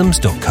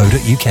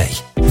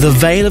tlsystems.co.uk. The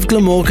Vale of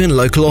Glamorgan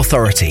Local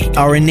Authority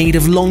are in need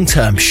of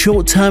long-term,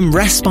 short-term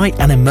respite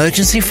and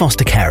emergency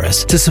foster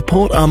carers to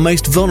support our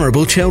most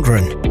vulnerable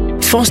children.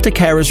 Foster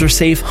carers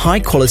receive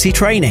high-quality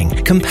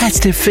training,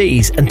 competitive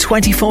fees and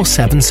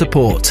 24/7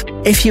 support.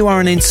 If you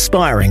are an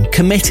inspiring,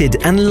 committed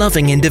and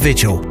loving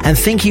individual and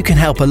think you can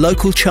help a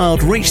local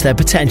child reach their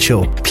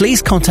potential,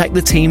 please contact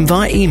the team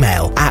via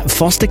email at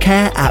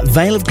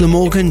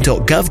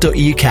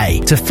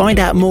fostercare@valeofglamorgan.gov.uk to find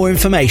out more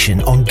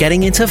information on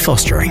getting into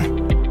fostering.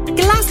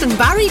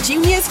 Glastonbury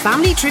Juniors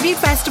Family Tribute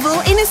Festival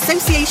in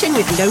association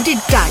with Loaded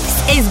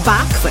Dice is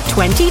back for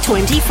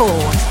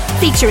 2024,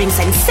 featuring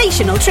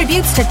sensational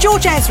tributes to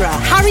George Ezra,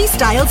 Harry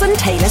Styles and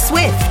Taylor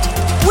Swift.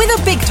 With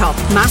a big top,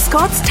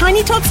 mascots,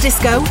 Tiny Tots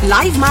Disco,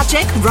 live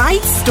magic,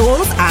 rides,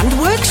 stalls and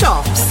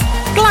workshops.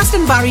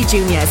 Glastonbury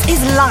Juniors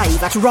is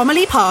live at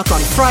Romilly Park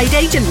on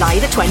Friday, July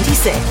the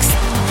 26th.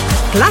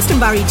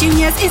 Glastonbury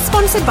Juniors is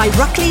sponsored by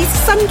Ruckley's,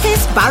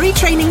 Sunkist, Barry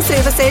Training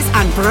Services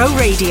and Bro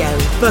Radio.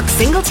 Book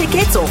single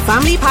tickets or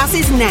family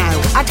passes now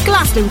at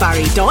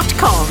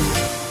glastonbury.com.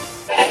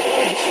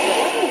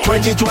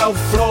 2012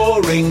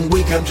 flooring,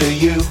 we come to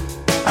you.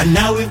 And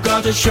now we've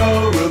got a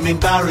showroom in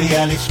Barry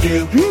and it's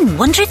new.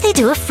 Wonder if they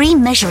do a free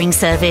measuring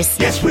service.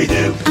 Yes, we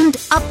do. And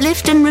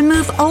uplift and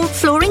remove old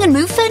flooring and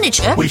move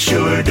furniture. We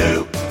sure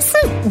do.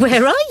 So,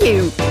 where are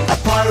you?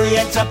 At Priory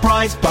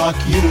Enterprise Park,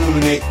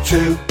 Unit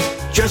 2.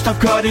 Just off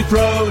Cardiff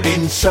Road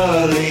in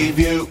Surley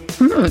View.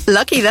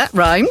 Lucky that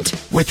rhymed.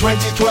 With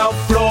 2012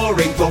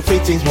 flooring, floor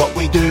fittings what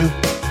we do.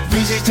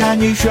 Visit our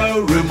new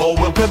showroom or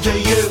we'll come to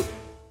you.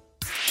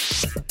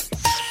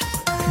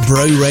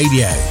 Bro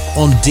Radio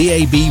on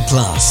DAB+,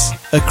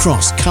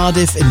 across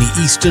Cardiff in the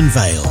Eastern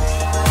Vale.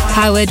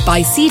 Powered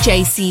by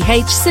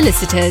CJCH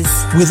Solicitors.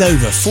 With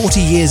over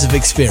 40 years of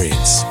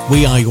experience,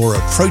 we are your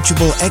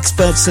approachable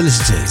expert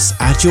solicitors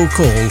at your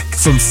call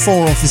from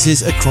 4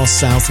 offices across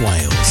South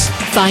Wales.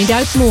 Find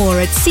out more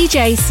at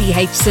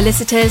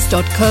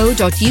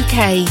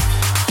cjchsolicitors.co.uk.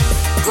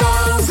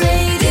 Bro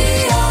Radio.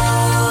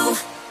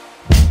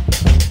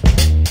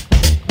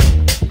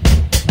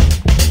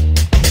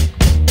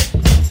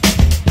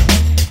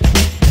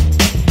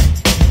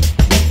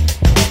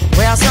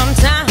 Well,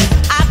 sometimes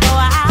I go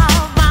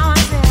out by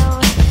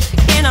myself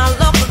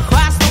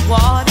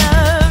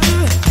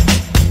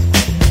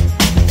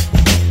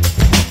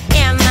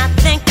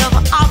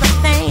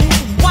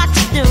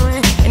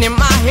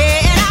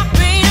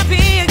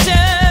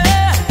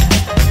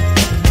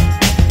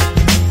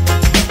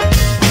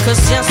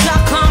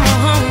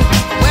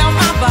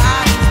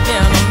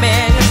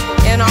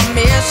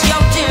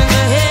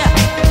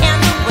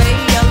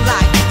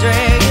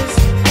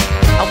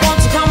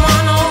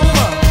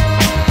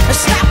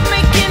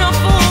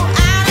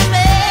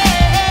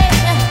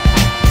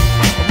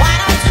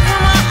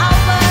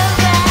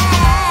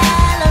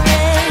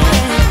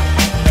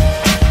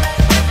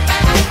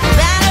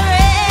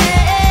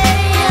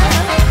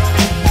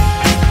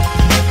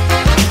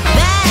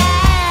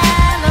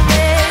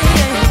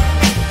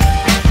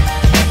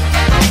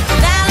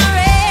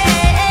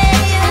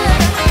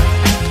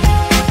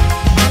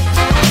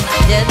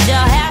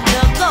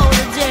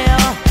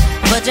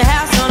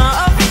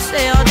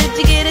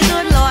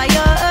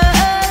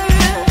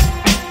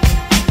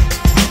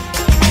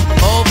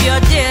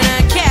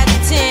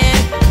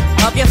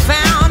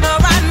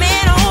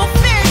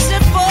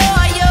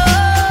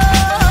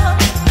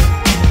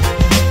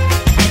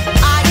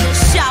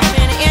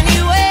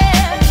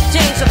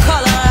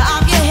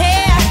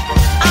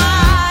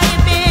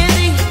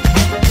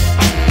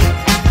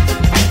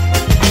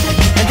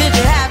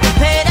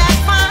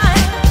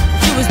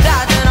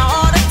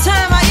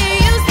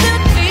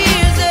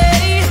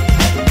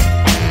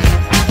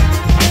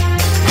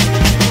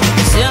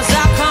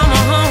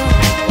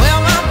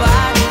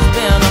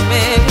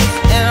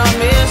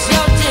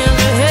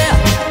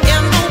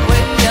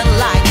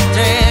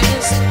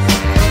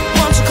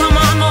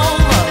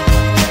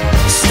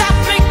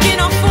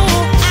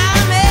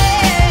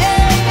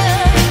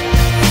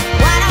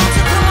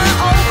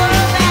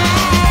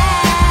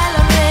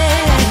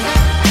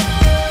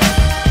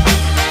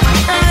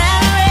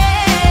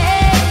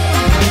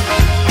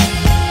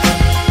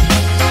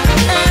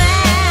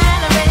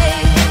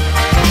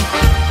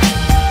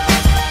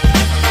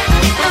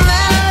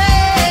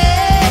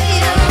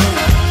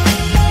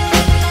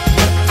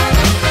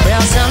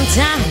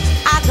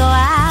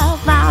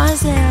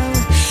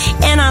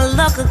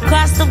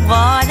across the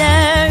border.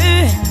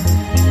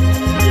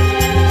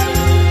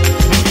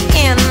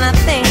 And I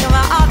think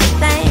about all the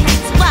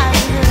things,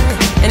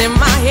 and in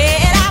my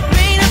head I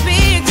paint a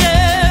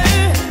picture.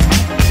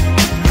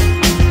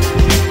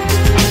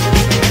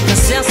 And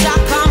since I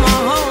come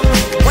home,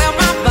 well,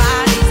 my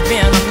body's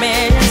been a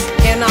mess,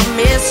 and I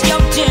miss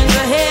your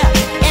ginger hair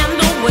and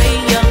the way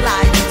you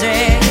like to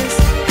dress.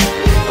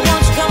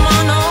 Won't you come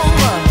on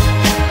over?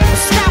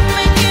 Stop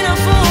making a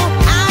fool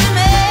out of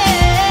me.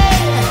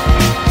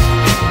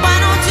 Why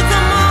don't you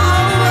come on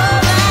over,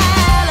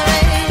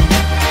 Valerie?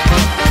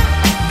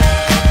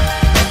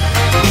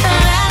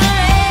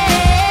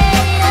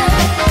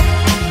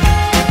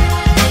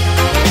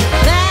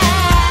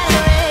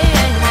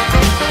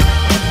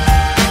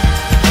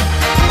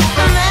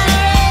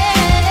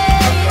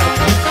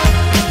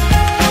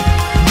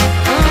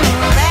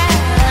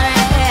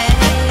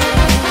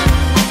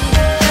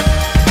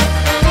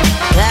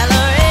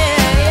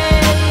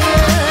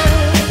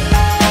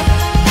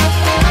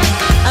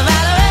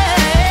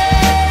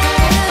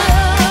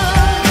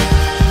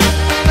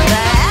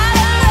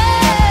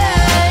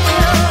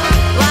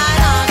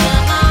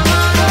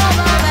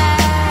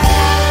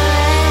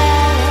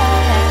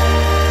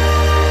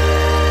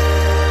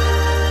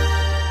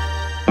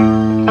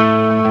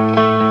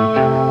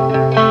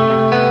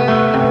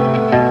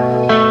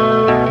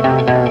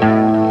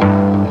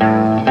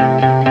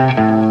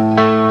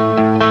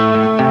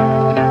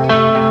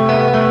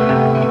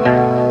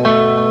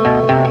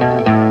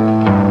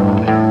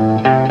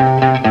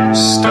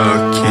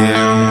 Stuck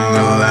in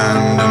the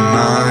land of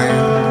mine,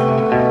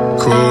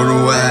 cold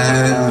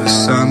where the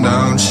sun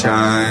don't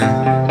shine.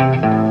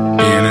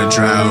 In a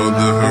drought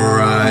the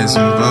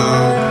horizon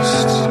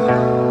boasts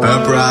a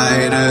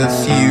brighter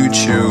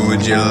future.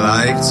 Would you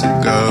like to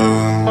go?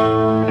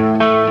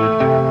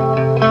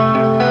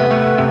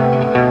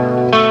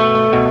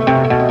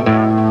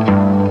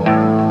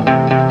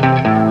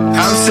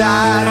 I'm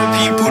tired of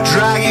people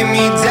dragging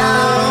me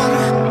down.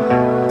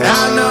 I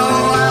know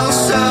I'll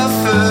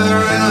suffer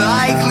and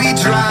likely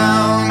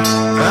drown.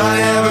 A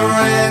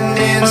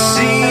never-ending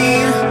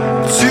scene,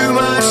 too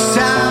much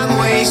time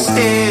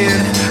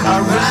wasted.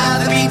 I'd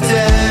rather be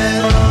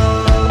dead.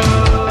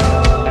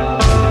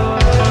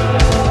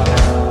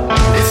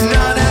 If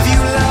none of you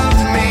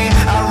loved me,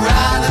 I'd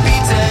rather be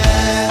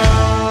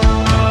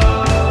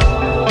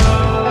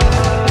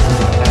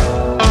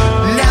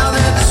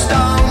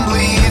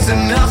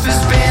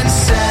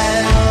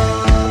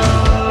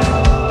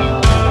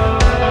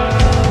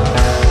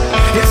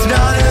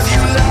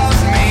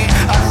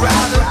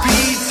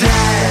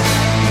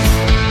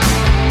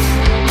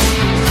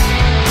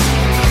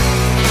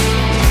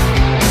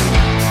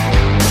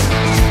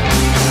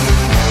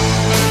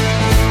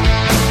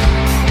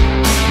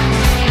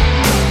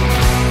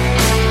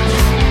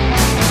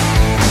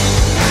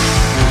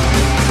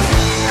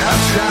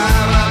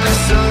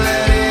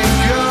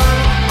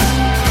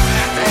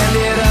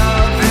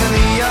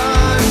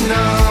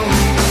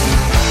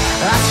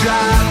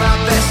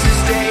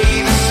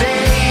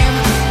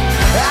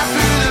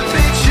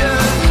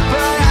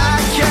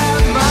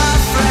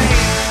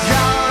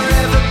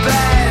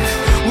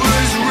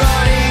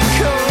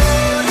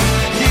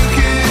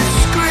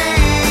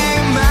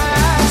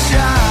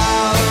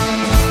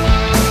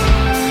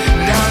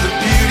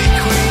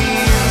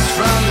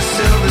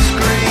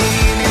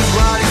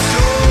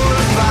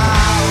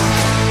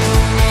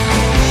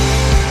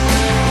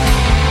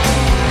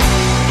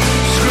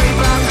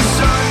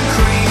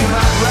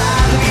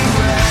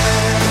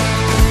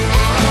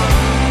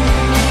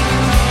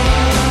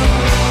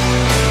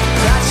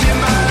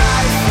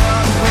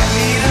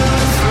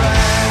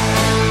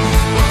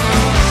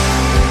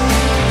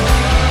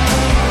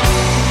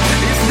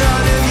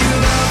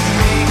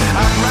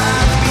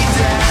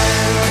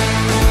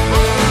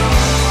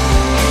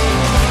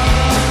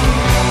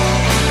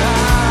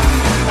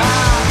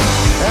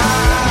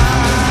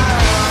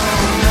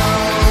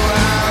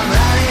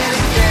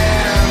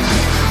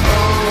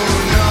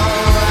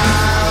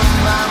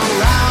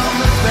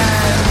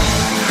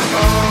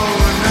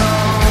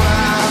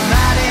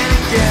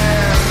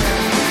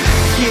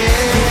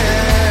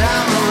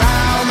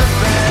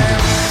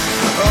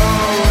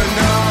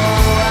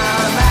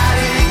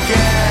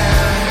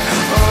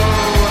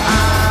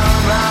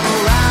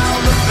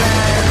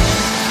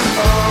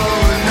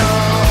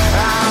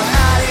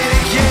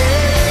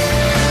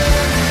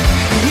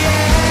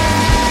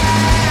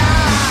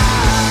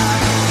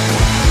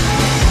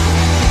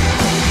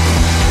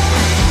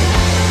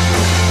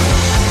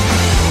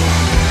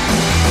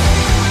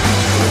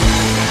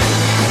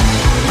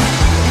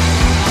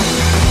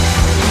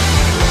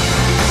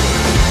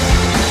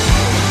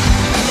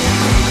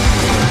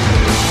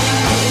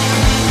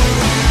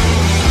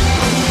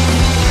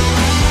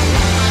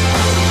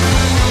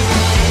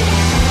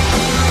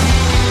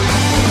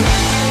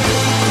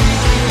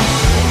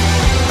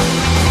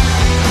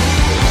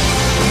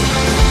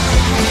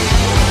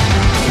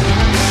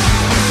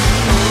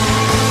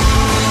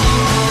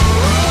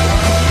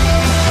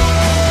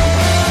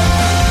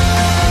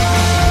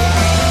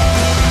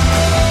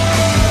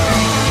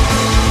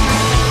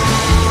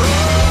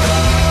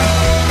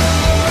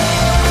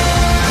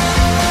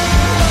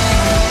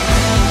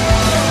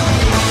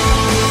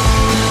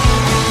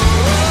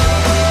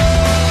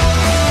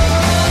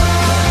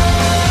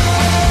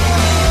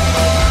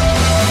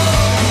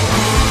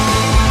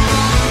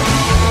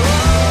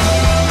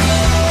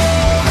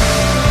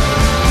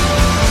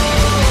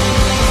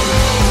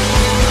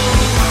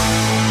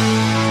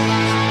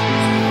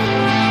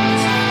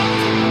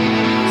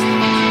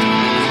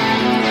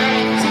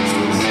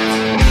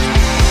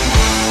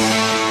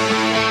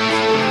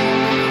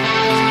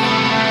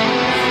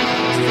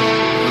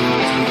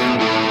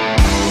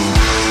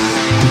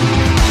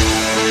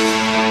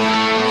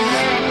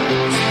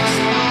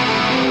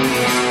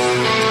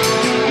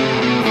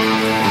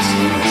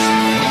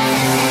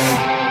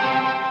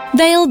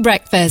Vale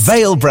Breakfast.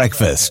 Vale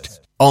Breakfast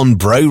on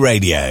Bro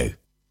Radio.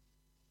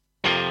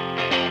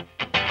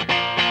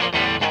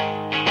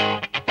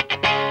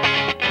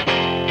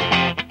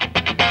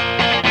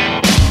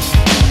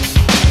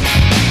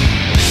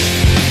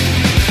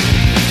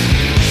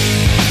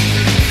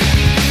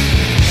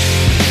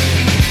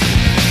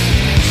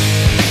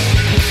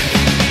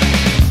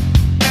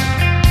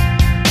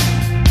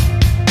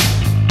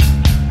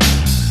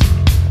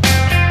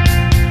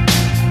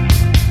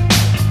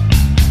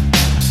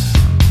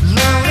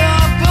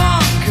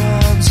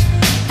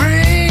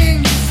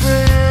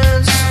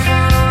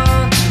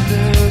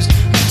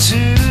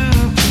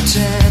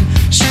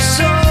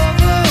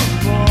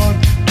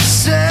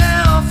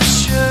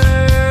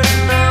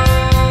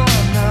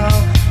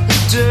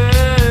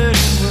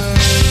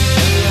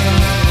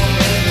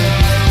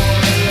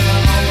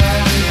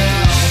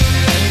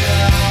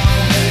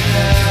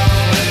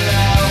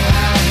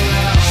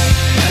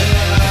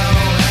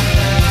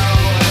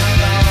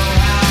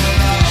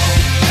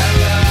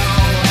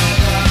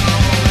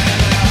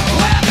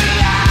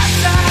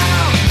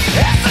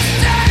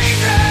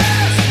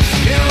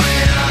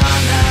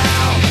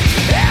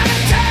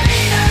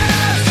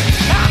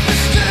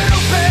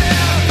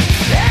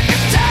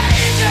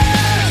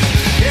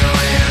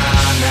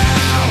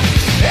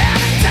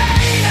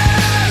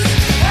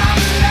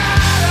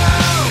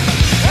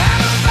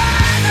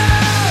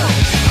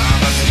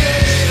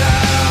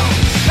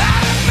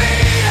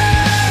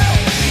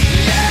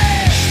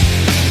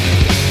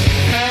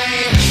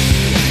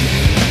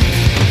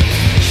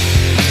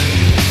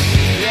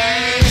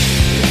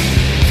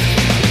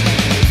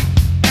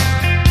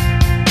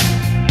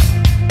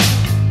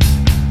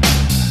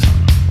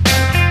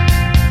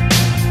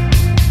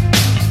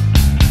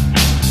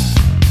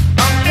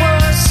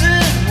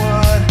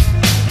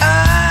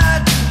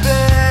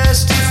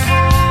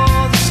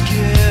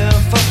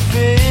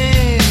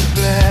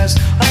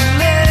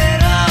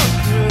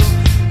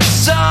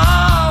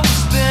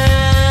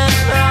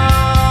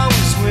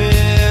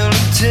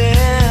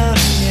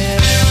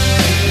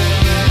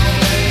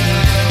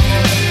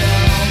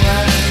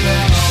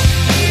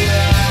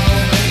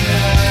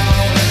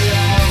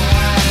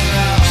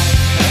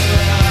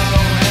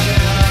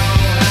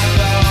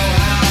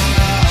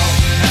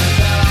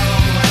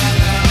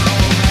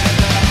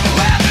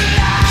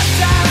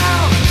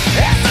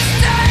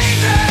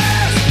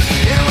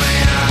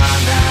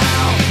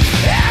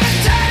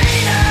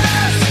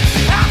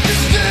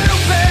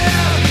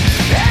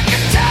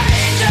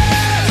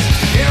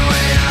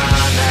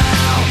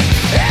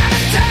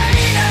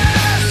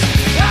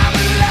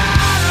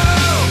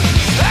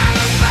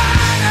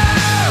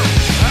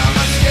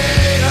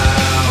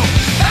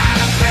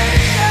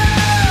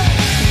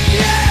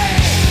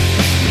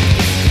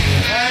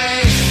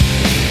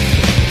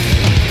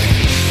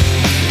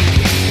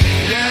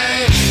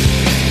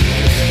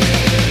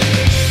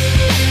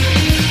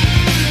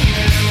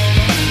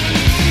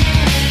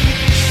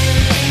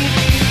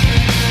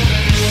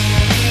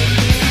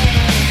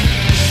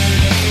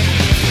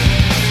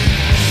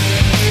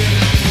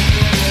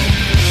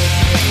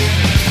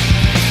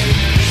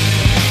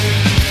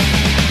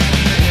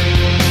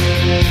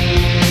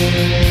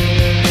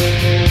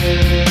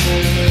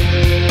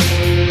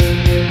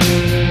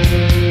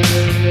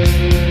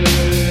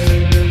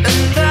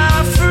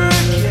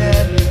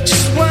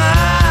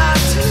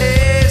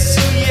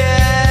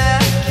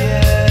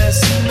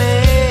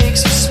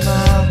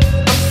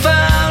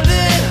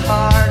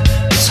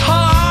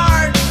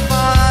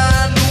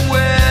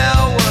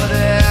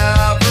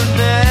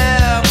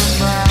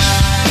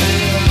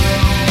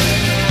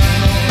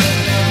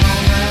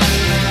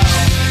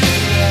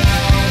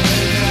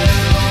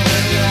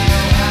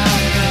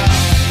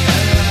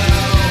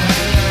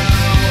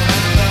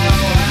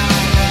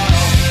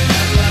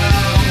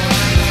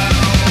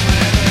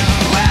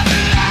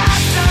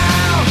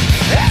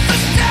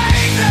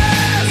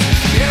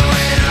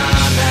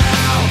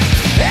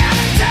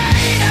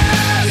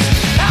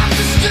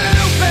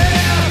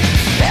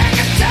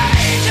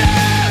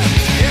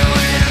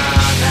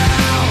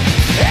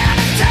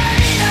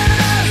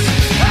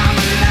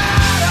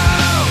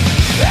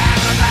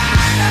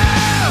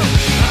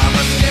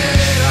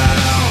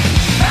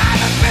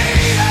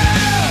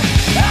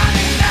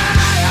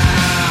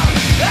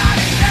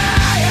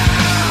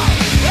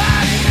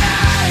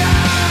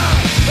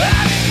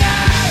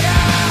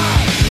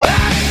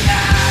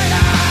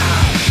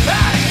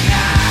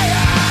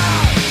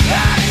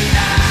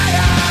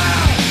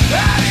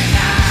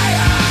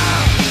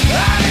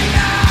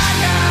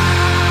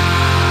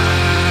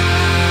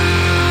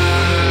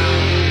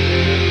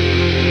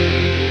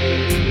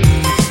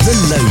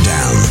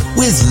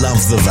 with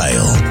Love the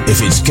Vale.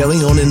 If it's going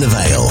on in the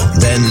Vale,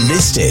 then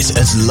list it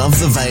at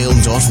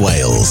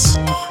lovethevale.wales.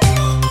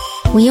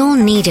 We all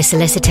need a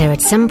solicitor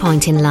at some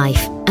point in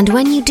life, and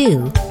when you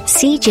do,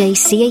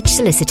 CJCH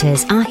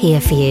Solicitors are here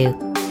for you.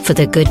 For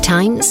the good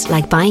times,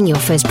 like buying your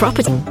first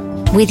property.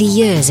 With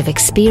years of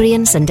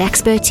experience and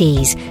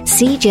expertise,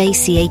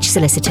 CJCH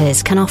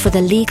Solicitors can offer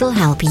the legal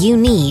help you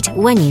need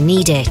when you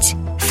need it.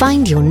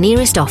 Find your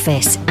nearest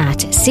office at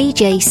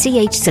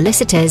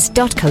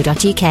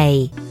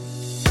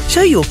cjchsolicitors.co.uk.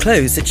 Show your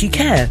clothes that you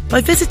care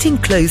by visiting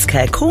Clothes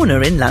Care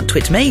Corner in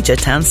Lantwit Major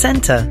Town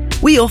Centre.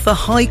 We offer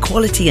high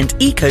quality and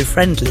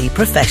eco-friendly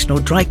professional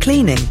dry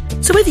cleaning.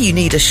 So whether you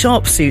need a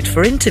sharp suit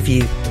for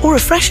interview or a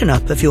freshen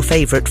up of your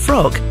favourite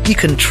frog, you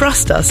can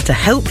trust us to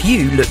help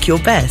you look your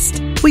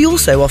best. We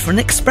also offer an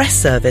express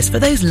service for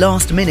those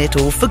last minute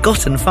or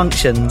forgotten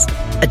functions.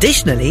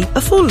 Additionally,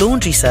 a full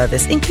laundry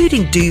service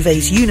including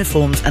duvets,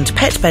 uniforms and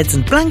pet beds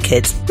and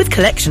blankets with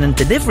collection and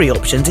delivery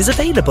options is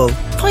available.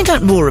 Find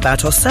out more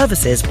about our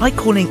services by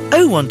calling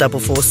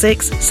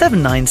 01446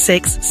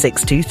 796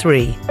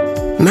 623.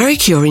 Marie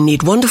Curie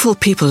need wonderful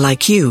people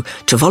like you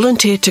to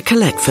volunteer to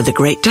collect for the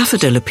Great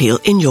Daffodil Appeal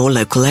in your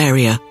local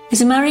area.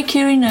 As a Marie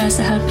Curie nurse,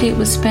 I help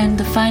people spend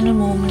the final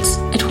moments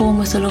at home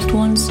with their loved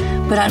ones,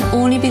 but I'll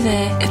only be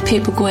there if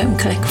people go out and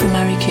collect for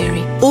Marie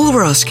Curie. All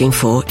we're asking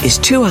for is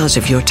 2 hours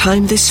of your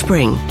time this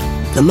spring.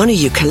 The money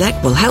you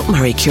collect will help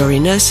Marie Curie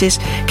nurses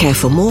care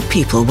for more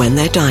people when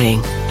they're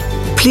dying.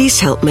 Please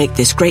help make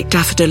this Great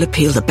Daffodil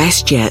Appeal the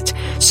best yet.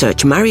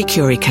 Search Marie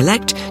Curie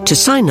Collect to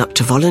sign up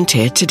to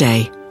volunteer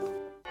today.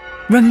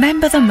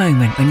 Remember the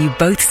moment when you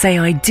both say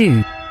I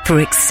do for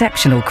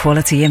exceptional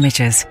quality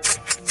images.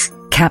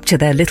 Capture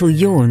their little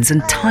yawns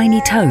and tiny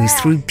toes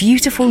through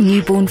beautiful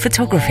newborn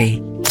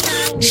photography.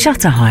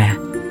 Shutter Hire,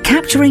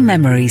 capturing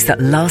memories that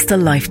last a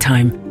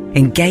lifetime.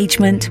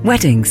 Engagement,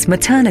 weddings,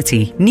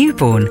 maternity,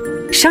 newborn.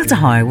 Shutter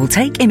Hire will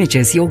take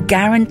images you're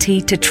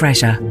guaranteed to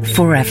treasure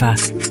forever.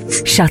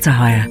 Shutter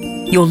Hire,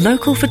 your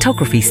local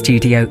photography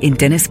studio in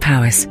Dinas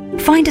Powys.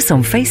 Find us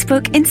on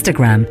Facebook,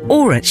 Instagram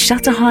or at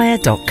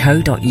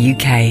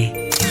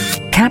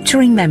shutterhire.co.uk.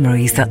 Capturing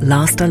memories that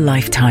last a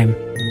lifetime.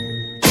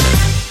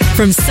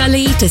 From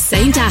Sully to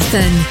St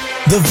Athan.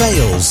 The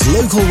Vale's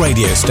local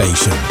radio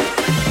station.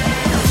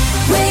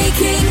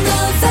 Waking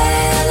the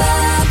Vale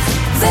up,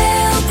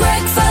 Vale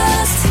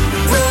Breakfast,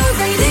 Rural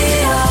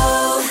Radio.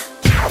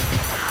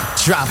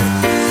 Drop it.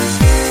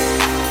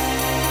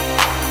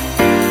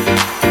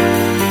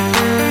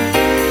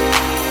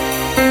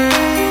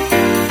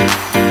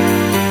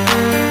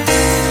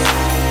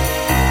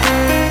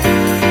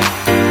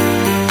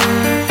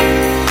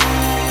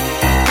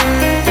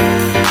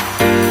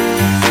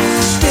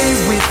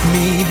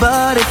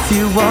 If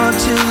you want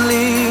to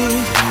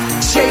leave,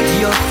 take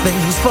your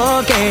things,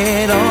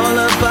 forget all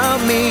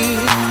about me.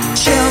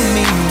 Tell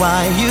me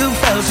why you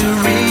failed to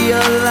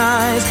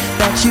realize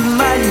that you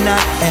might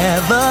not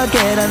ever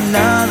get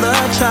another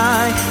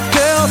try.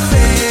 Girl,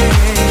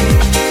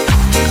 think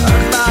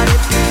about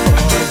it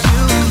before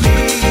you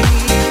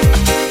leave.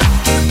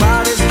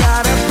 Body's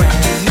got a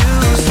brand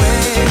new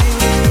swing.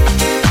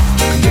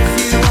 If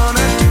you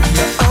wanna do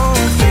your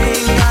own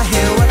thing, I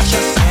hear what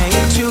you're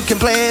saying. You can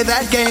play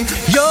that game.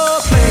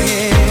 You're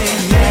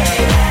playing, yeah.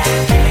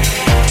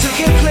 You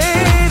can play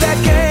that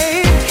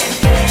game.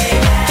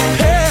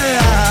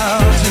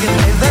 Yeah, you can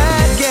play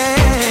that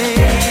game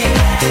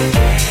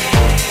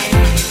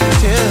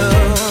too.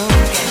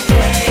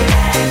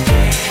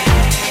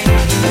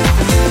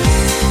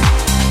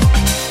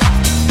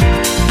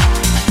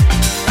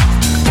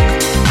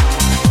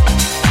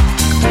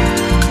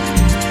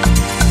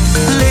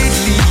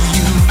 Lately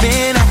you've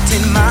been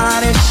acting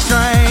mighty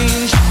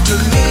strange. To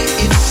me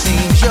it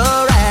seems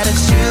your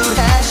attitude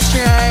has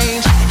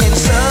changed, and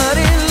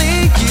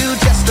suddenly you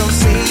just don't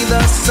see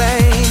the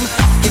same.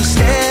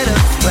 Instead of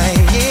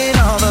playing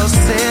all those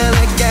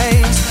silly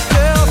games,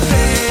 girl,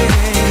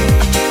 think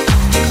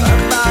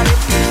about it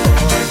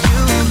before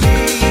you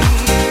leave.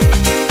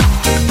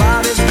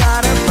 Body's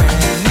got a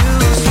brand new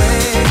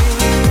swing.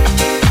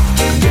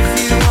 If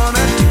you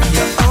wanna do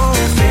your own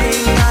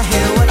thing, I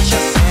hear what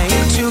you're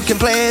saying. You can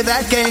play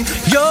that game.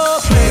 You're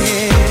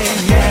playing,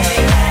 yeah.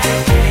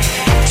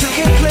 You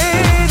can play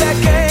that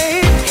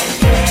game.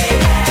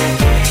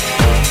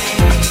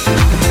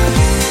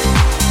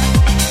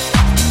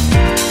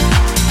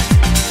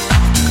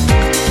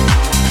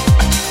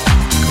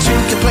 You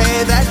can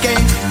play that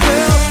game.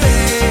 We'll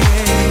think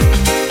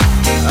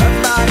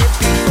about it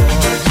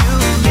before you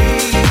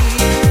leave.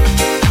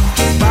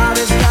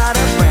 Body's got a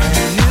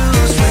brand new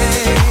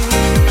swing.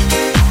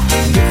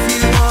 If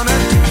you wanna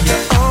do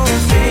your own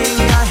thing,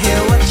 I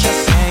hear what you're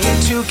saying.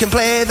 You can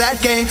play that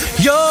game.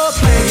 You're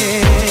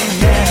playing,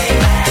 yeah.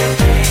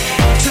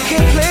 You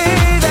can play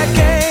that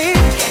game.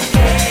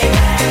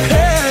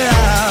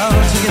 Yeah,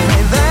 you can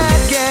play that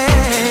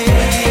game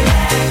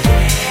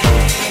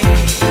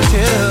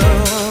too.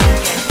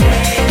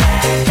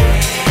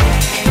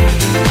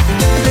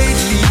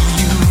 Lately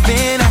you've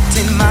been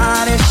acting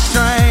mighty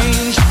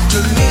strange. To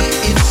me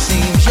it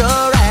seems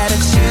your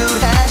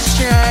attitude has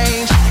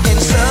changed, and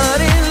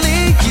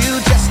suddenly you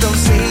just don't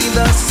see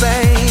the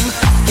same.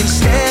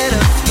 Instead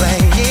of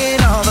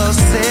playing all those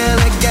silly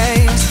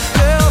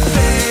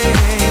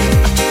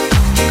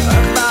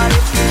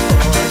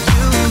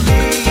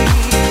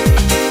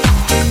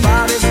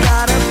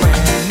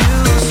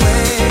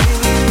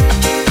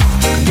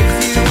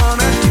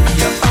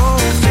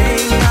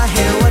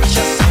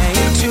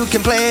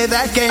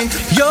that game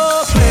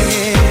you're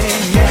playing,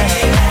 yeah.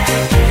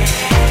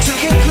 To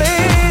get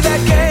play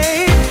that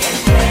game.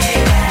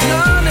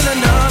 No, no, no,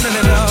 no, no,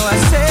 no, no. I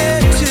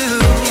said to.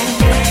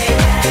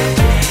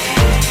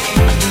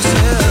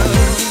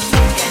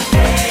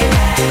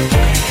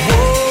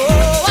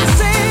 Oh, I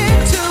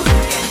said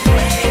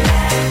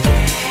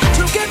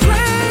to get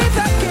play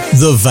that game.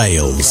 The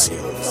Vales.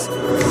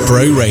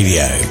 Bro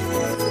Radio.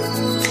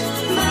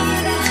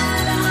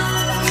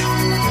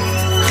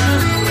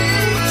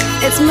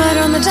 It's murder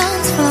on the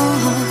dance floor.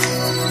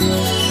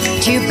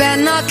 You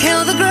better not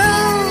kill the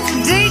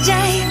groove, DJ.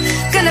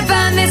 Gonna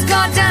burn this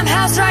goddamn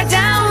house right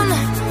down. Oh,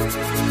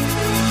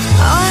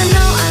 I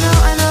know, I know,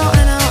 I know,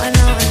 I know, I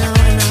know, I know,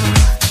 I know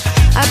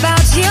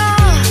about your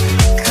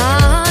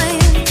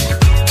kind.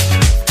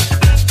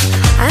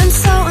 And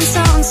so and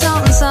so and so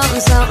and so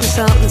and so and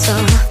so and so.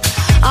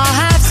 I'll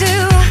have to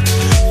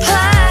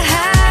play.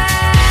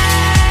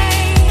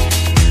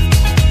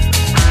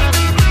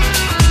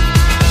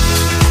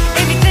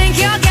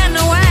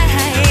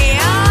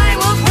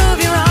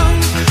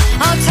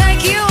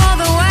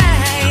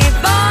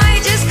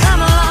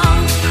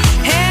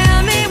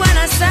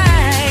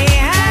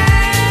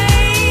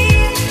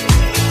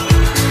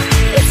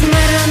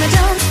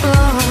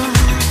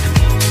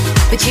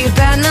 But you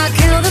better not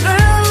kill the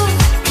groove.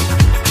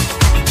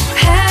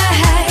 Hey,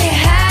 hey,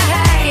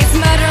 hey, it's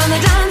murder on the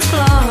dance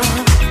floor.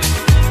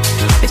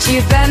 But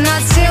you better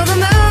not steal the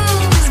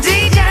moves,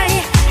 DJ.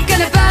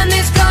 Gonna burn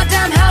this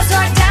goddamn house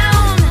right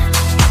down.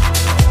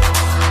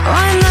 Oh,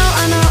 I know,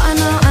 I know, I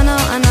know, I know,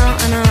 I know,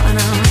 I know, I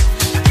know.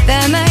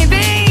 There may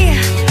be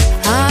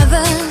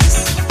others.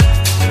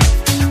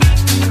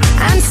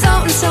 And so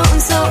and so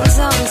and so and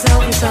so and so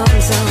and so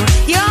and so.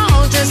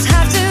 You'll just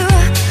have to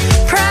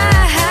pray.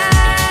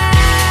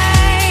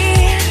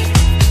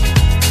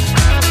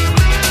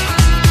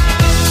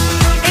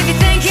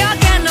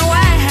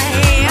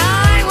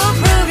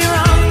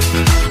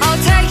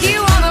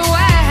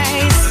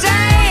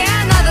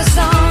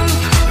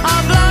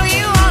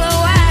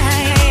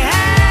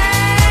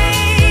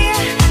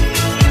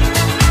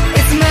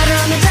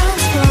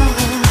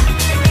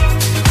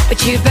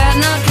 You better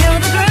not kill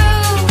the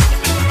groove.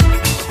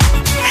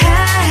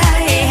 Hey,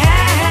 hey,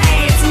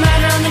 hey, it's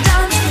murder on the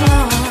dance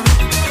floor.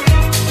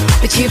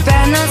 But you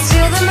better not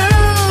steal the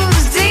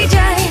moves, DJ.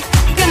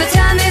 Gonna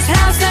turn this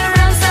house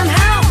around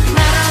somehow.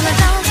 Murder on the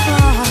dance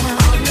floor.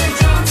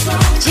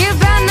 But you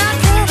better not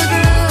kill the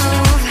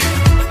groove.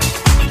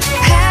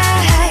 Hey,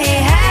 hey,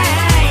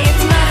 hey,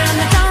 it's murder on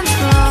the dance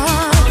floor.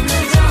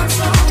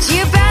 But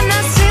you better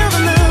not steal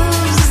the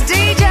moves,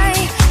 DJ.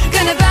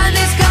 Gonna burn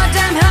this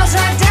goddamn house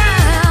right down.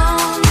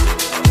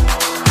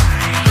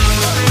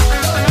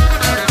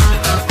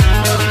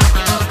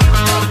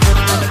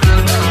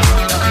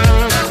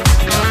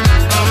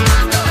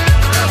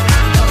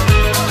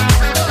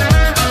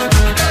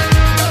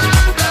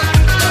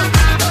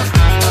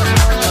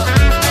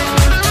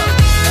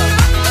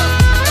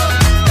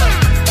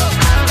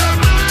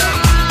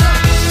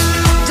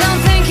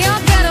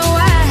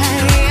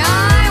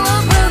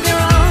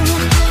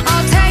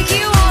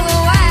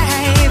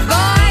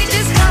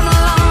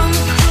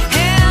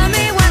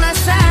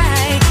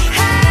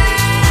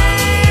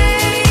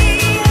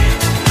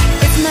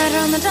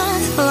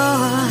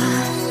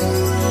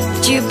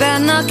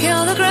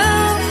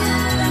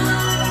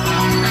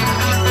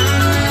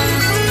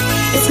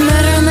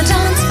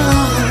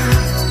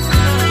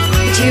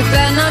 You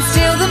better not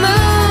steal the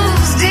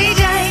moves,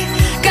 DJ.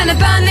 Gonna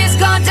burn this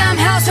goddamn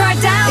house right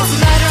down. It's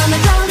murder on the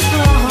dance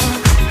floor.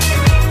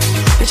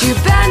 But you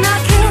better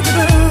not kill the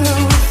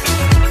groove.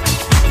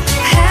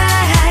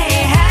 Hey, hey,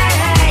 hey,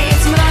 hey,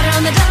 it's murder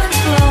on the dance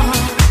floor.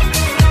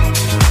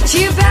 But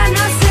you better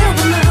not steal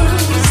the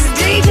moves,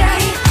 DJ.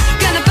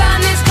 Gonna burn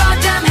this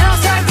goddamn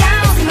house right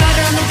down. It's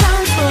murder on the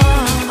dance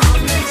floor.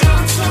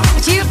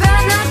 But you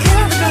better not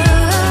kill the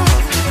groove.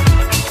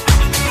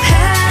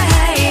 Hey,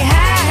 hey,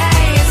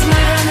 hey, it's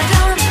murder on the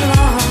dance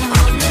floor.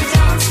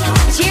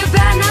 But you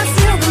better not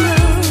steal the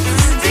moves.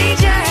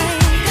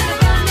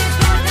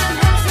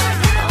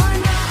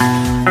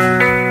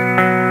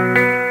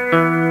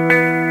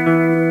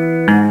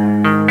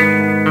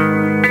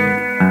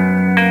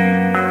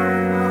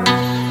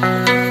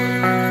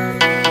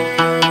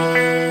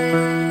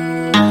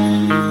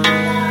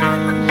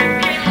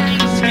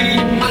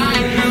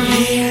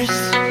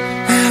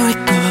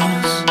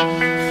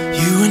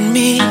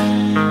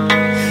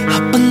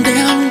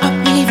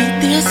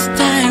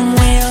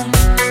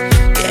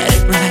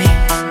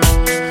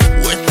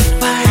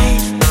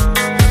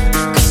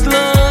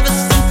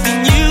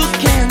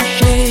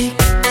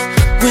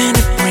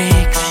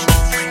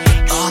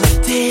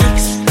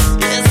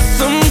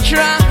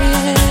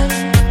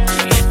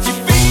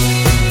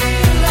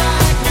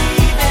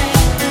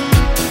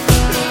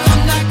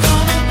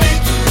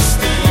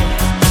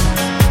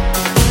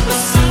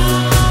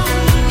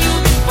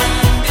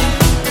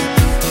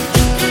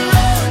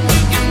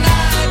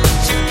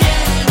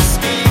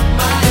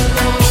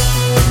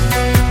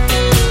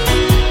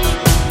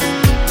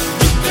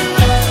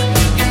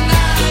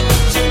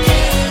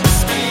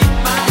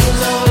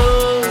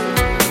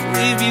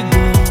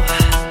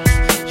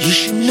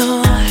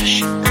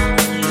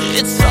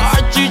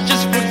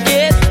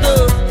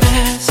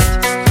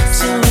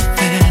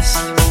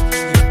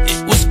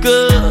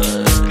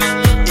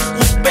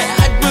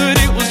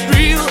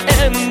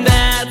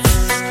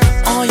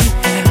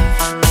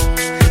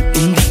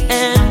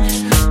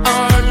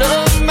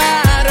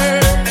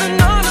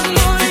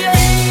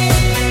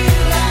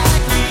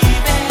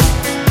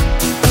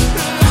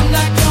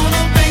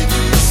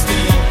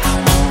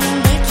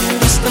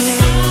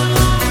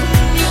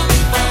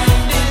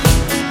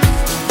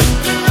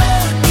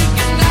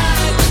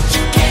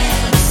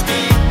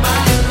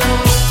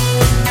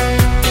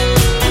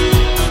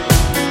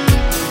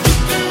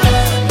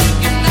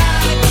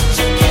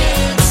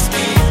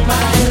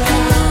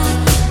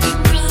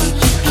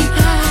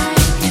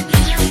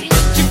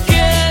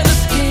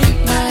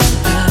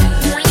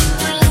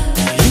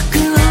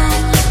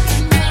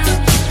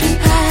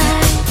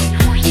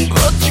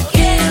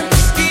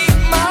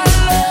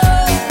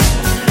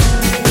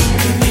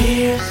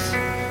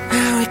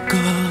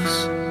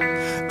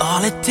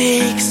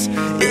 takes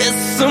is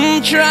some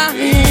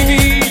trying.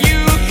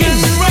 You can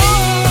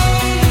roll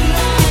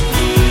like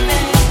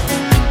leaving.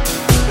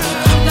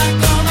 I'm not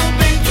gonna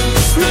make you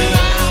stay.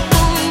 I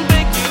won't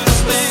make you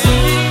stay.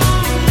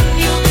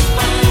 You'll be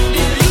fine,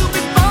 dear. You'll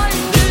be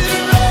fine,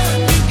 dear.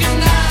 You can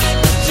hide,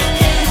 but you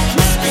can't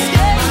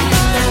escape my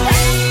love.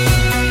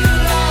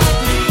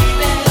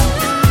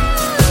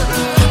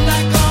 I'm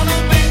not gonna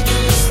make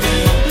you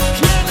stay. You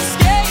can't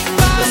escape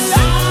my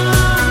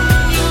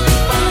love. You'll be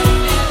fine,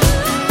 dear.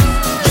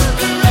 You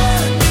can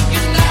run, you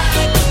can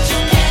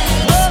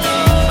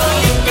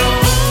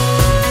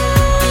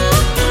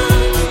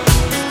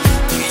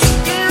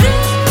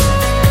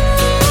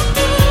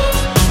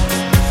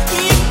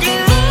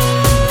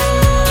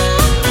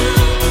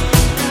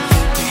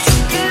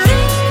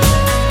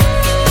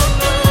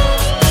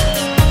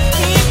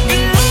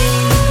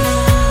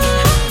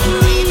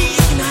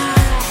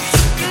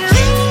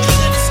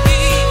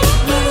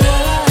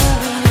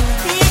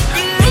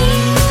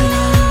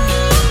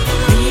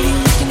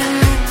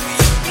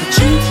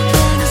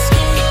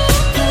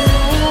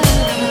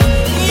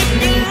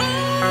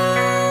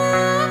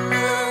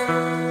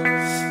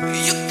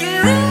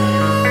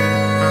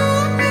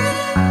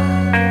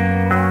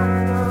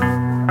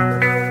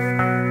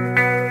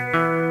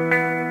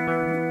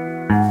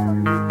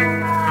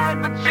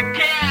hide, but you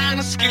can't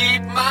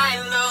escape my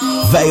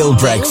Vale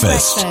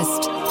Breakfast.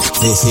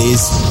 This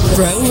is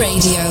Bro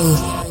Radio.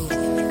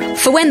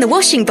 For when the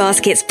washing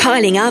basket's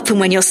piling up and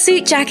when your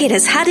suit jacket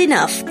has had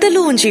enough, the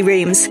laundry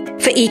rooms.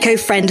 For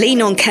eco-friendly,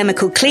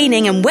 non-chemical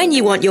cleaning and when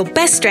you want your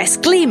best dress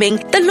gleaming,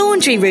 the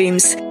laundry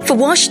rooms. For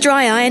wash,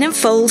 dry, iron and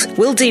fold,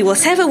 we'll do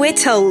whatever we're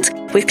told.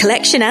 With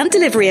collection and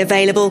delivery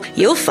available,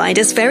 you'll find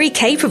us very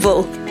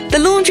capable. The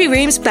Laundry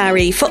Rooms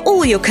Barry for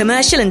all your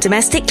commercial and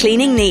domestic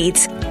cleaning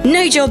needs.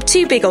 No job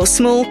too big or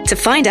small. To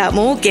find out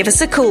more, give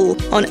us a call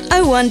on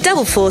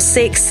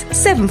 01446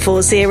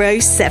 740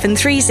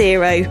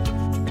 730.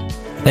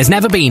 There's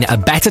never been a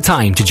better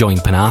time to join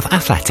Penarth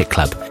Athletic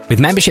Club. With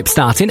membership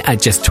starting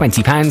at just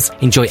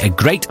 £20, enjoy a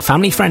great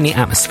family-friendly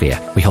atmosphere.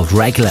 We hold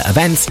regular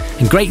events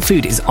and great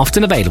food is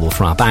often available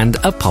from our band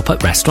of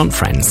pop-up restaurant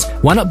friends.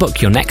 Why not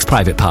book your next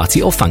private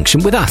party or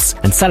function with us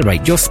and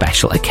celebrate your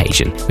special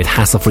occasion with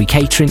hassle-free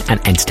catering and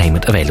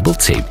entertainment available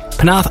too.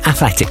 Penarth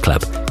Athletic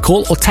Club.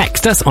 Call or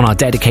text us on our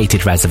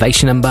dedicated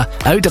reservation number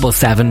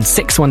 077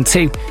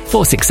 612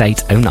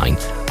 46809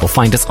 or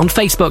find us on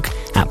Facebook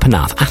at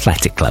Penarth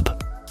Athletic Club.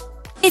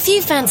 If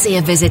you fancy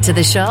a visit to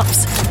the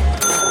shops,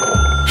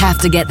 have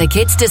to get the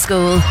kids to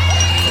school,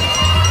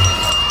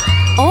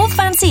 or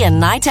fancy a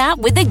night out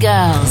with the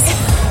girls,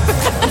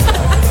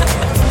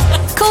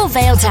 call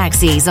Vale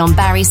Taxis on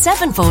Barry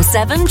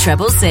 747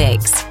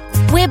 666.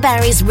 We're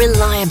Barry's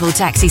reliable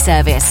taxi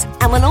service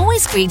and will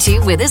always greet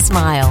you with a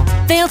smile.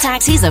 Vale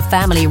Taxis are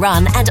family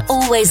run and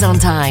always on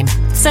time.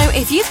 So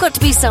if you've got to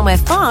be somewhere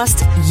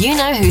fast, you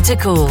know who to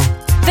call.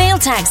 Vale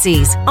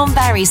Taxis on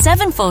Barry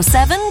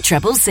 747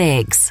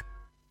 666.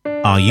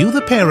 Are you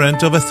the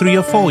parent of a 3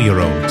 or 4 year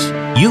old?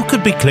 You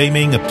could be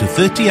claiming up to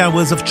 30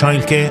 hours of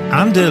childcare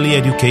and early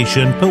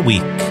education per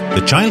week. The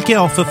Childcare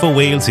Offer for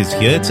Wales is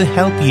here to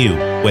help you,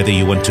 whether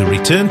you want to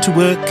return to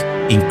work,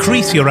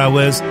 increase your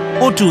hours,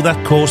 or do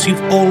that course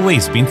you've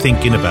always been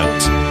thinking about.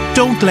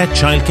 Don't let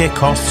childcare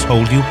costs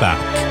hold you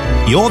back.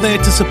 You're there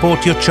to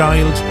support your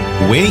child.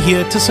 We're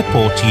here to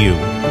support you.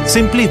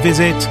 Simply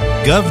visit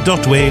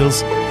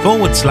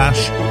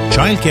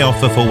gov.wales/Childcare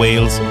Offer for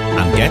Wales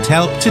and get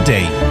help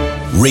today.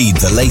 Read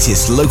the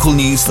latest local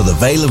news for the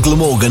Vale of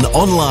Glamorgan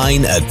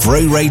online at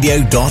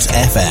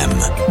broradio.fm.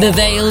 The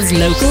Vale's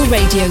local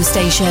radio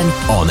station.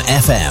 On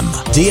FM,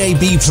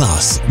 DAB+,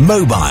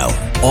 mobile,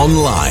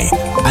 online,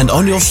 and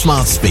on your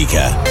smart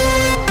speaker.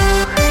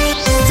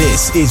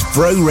 This is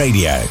Bro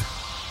Radio.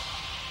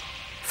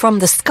 From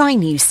the Sky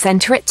News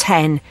Centre at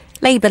 10.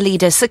 Labour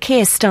leader Sir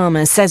Keir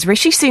Starmer says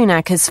Rishi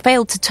Sunak has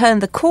failed to turn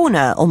the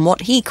corner on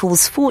what he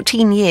calls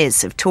 14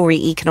 years of Tory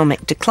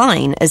economic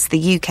decline as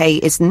the UK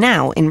is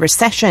now in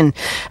recession.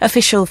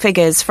 Official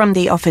figures from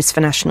the Office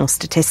for National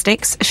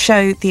Statistics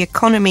show the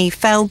economy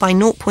fell by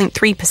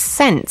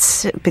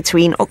 0.3%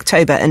 between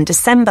October and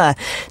December.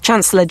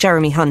 Chancellor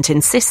Jeremy Hunt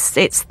insists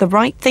it's the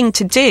right thing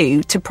to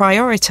do to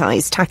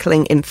prioritise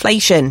tackling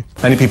inflation.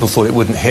 Many people thought it wouldn't hit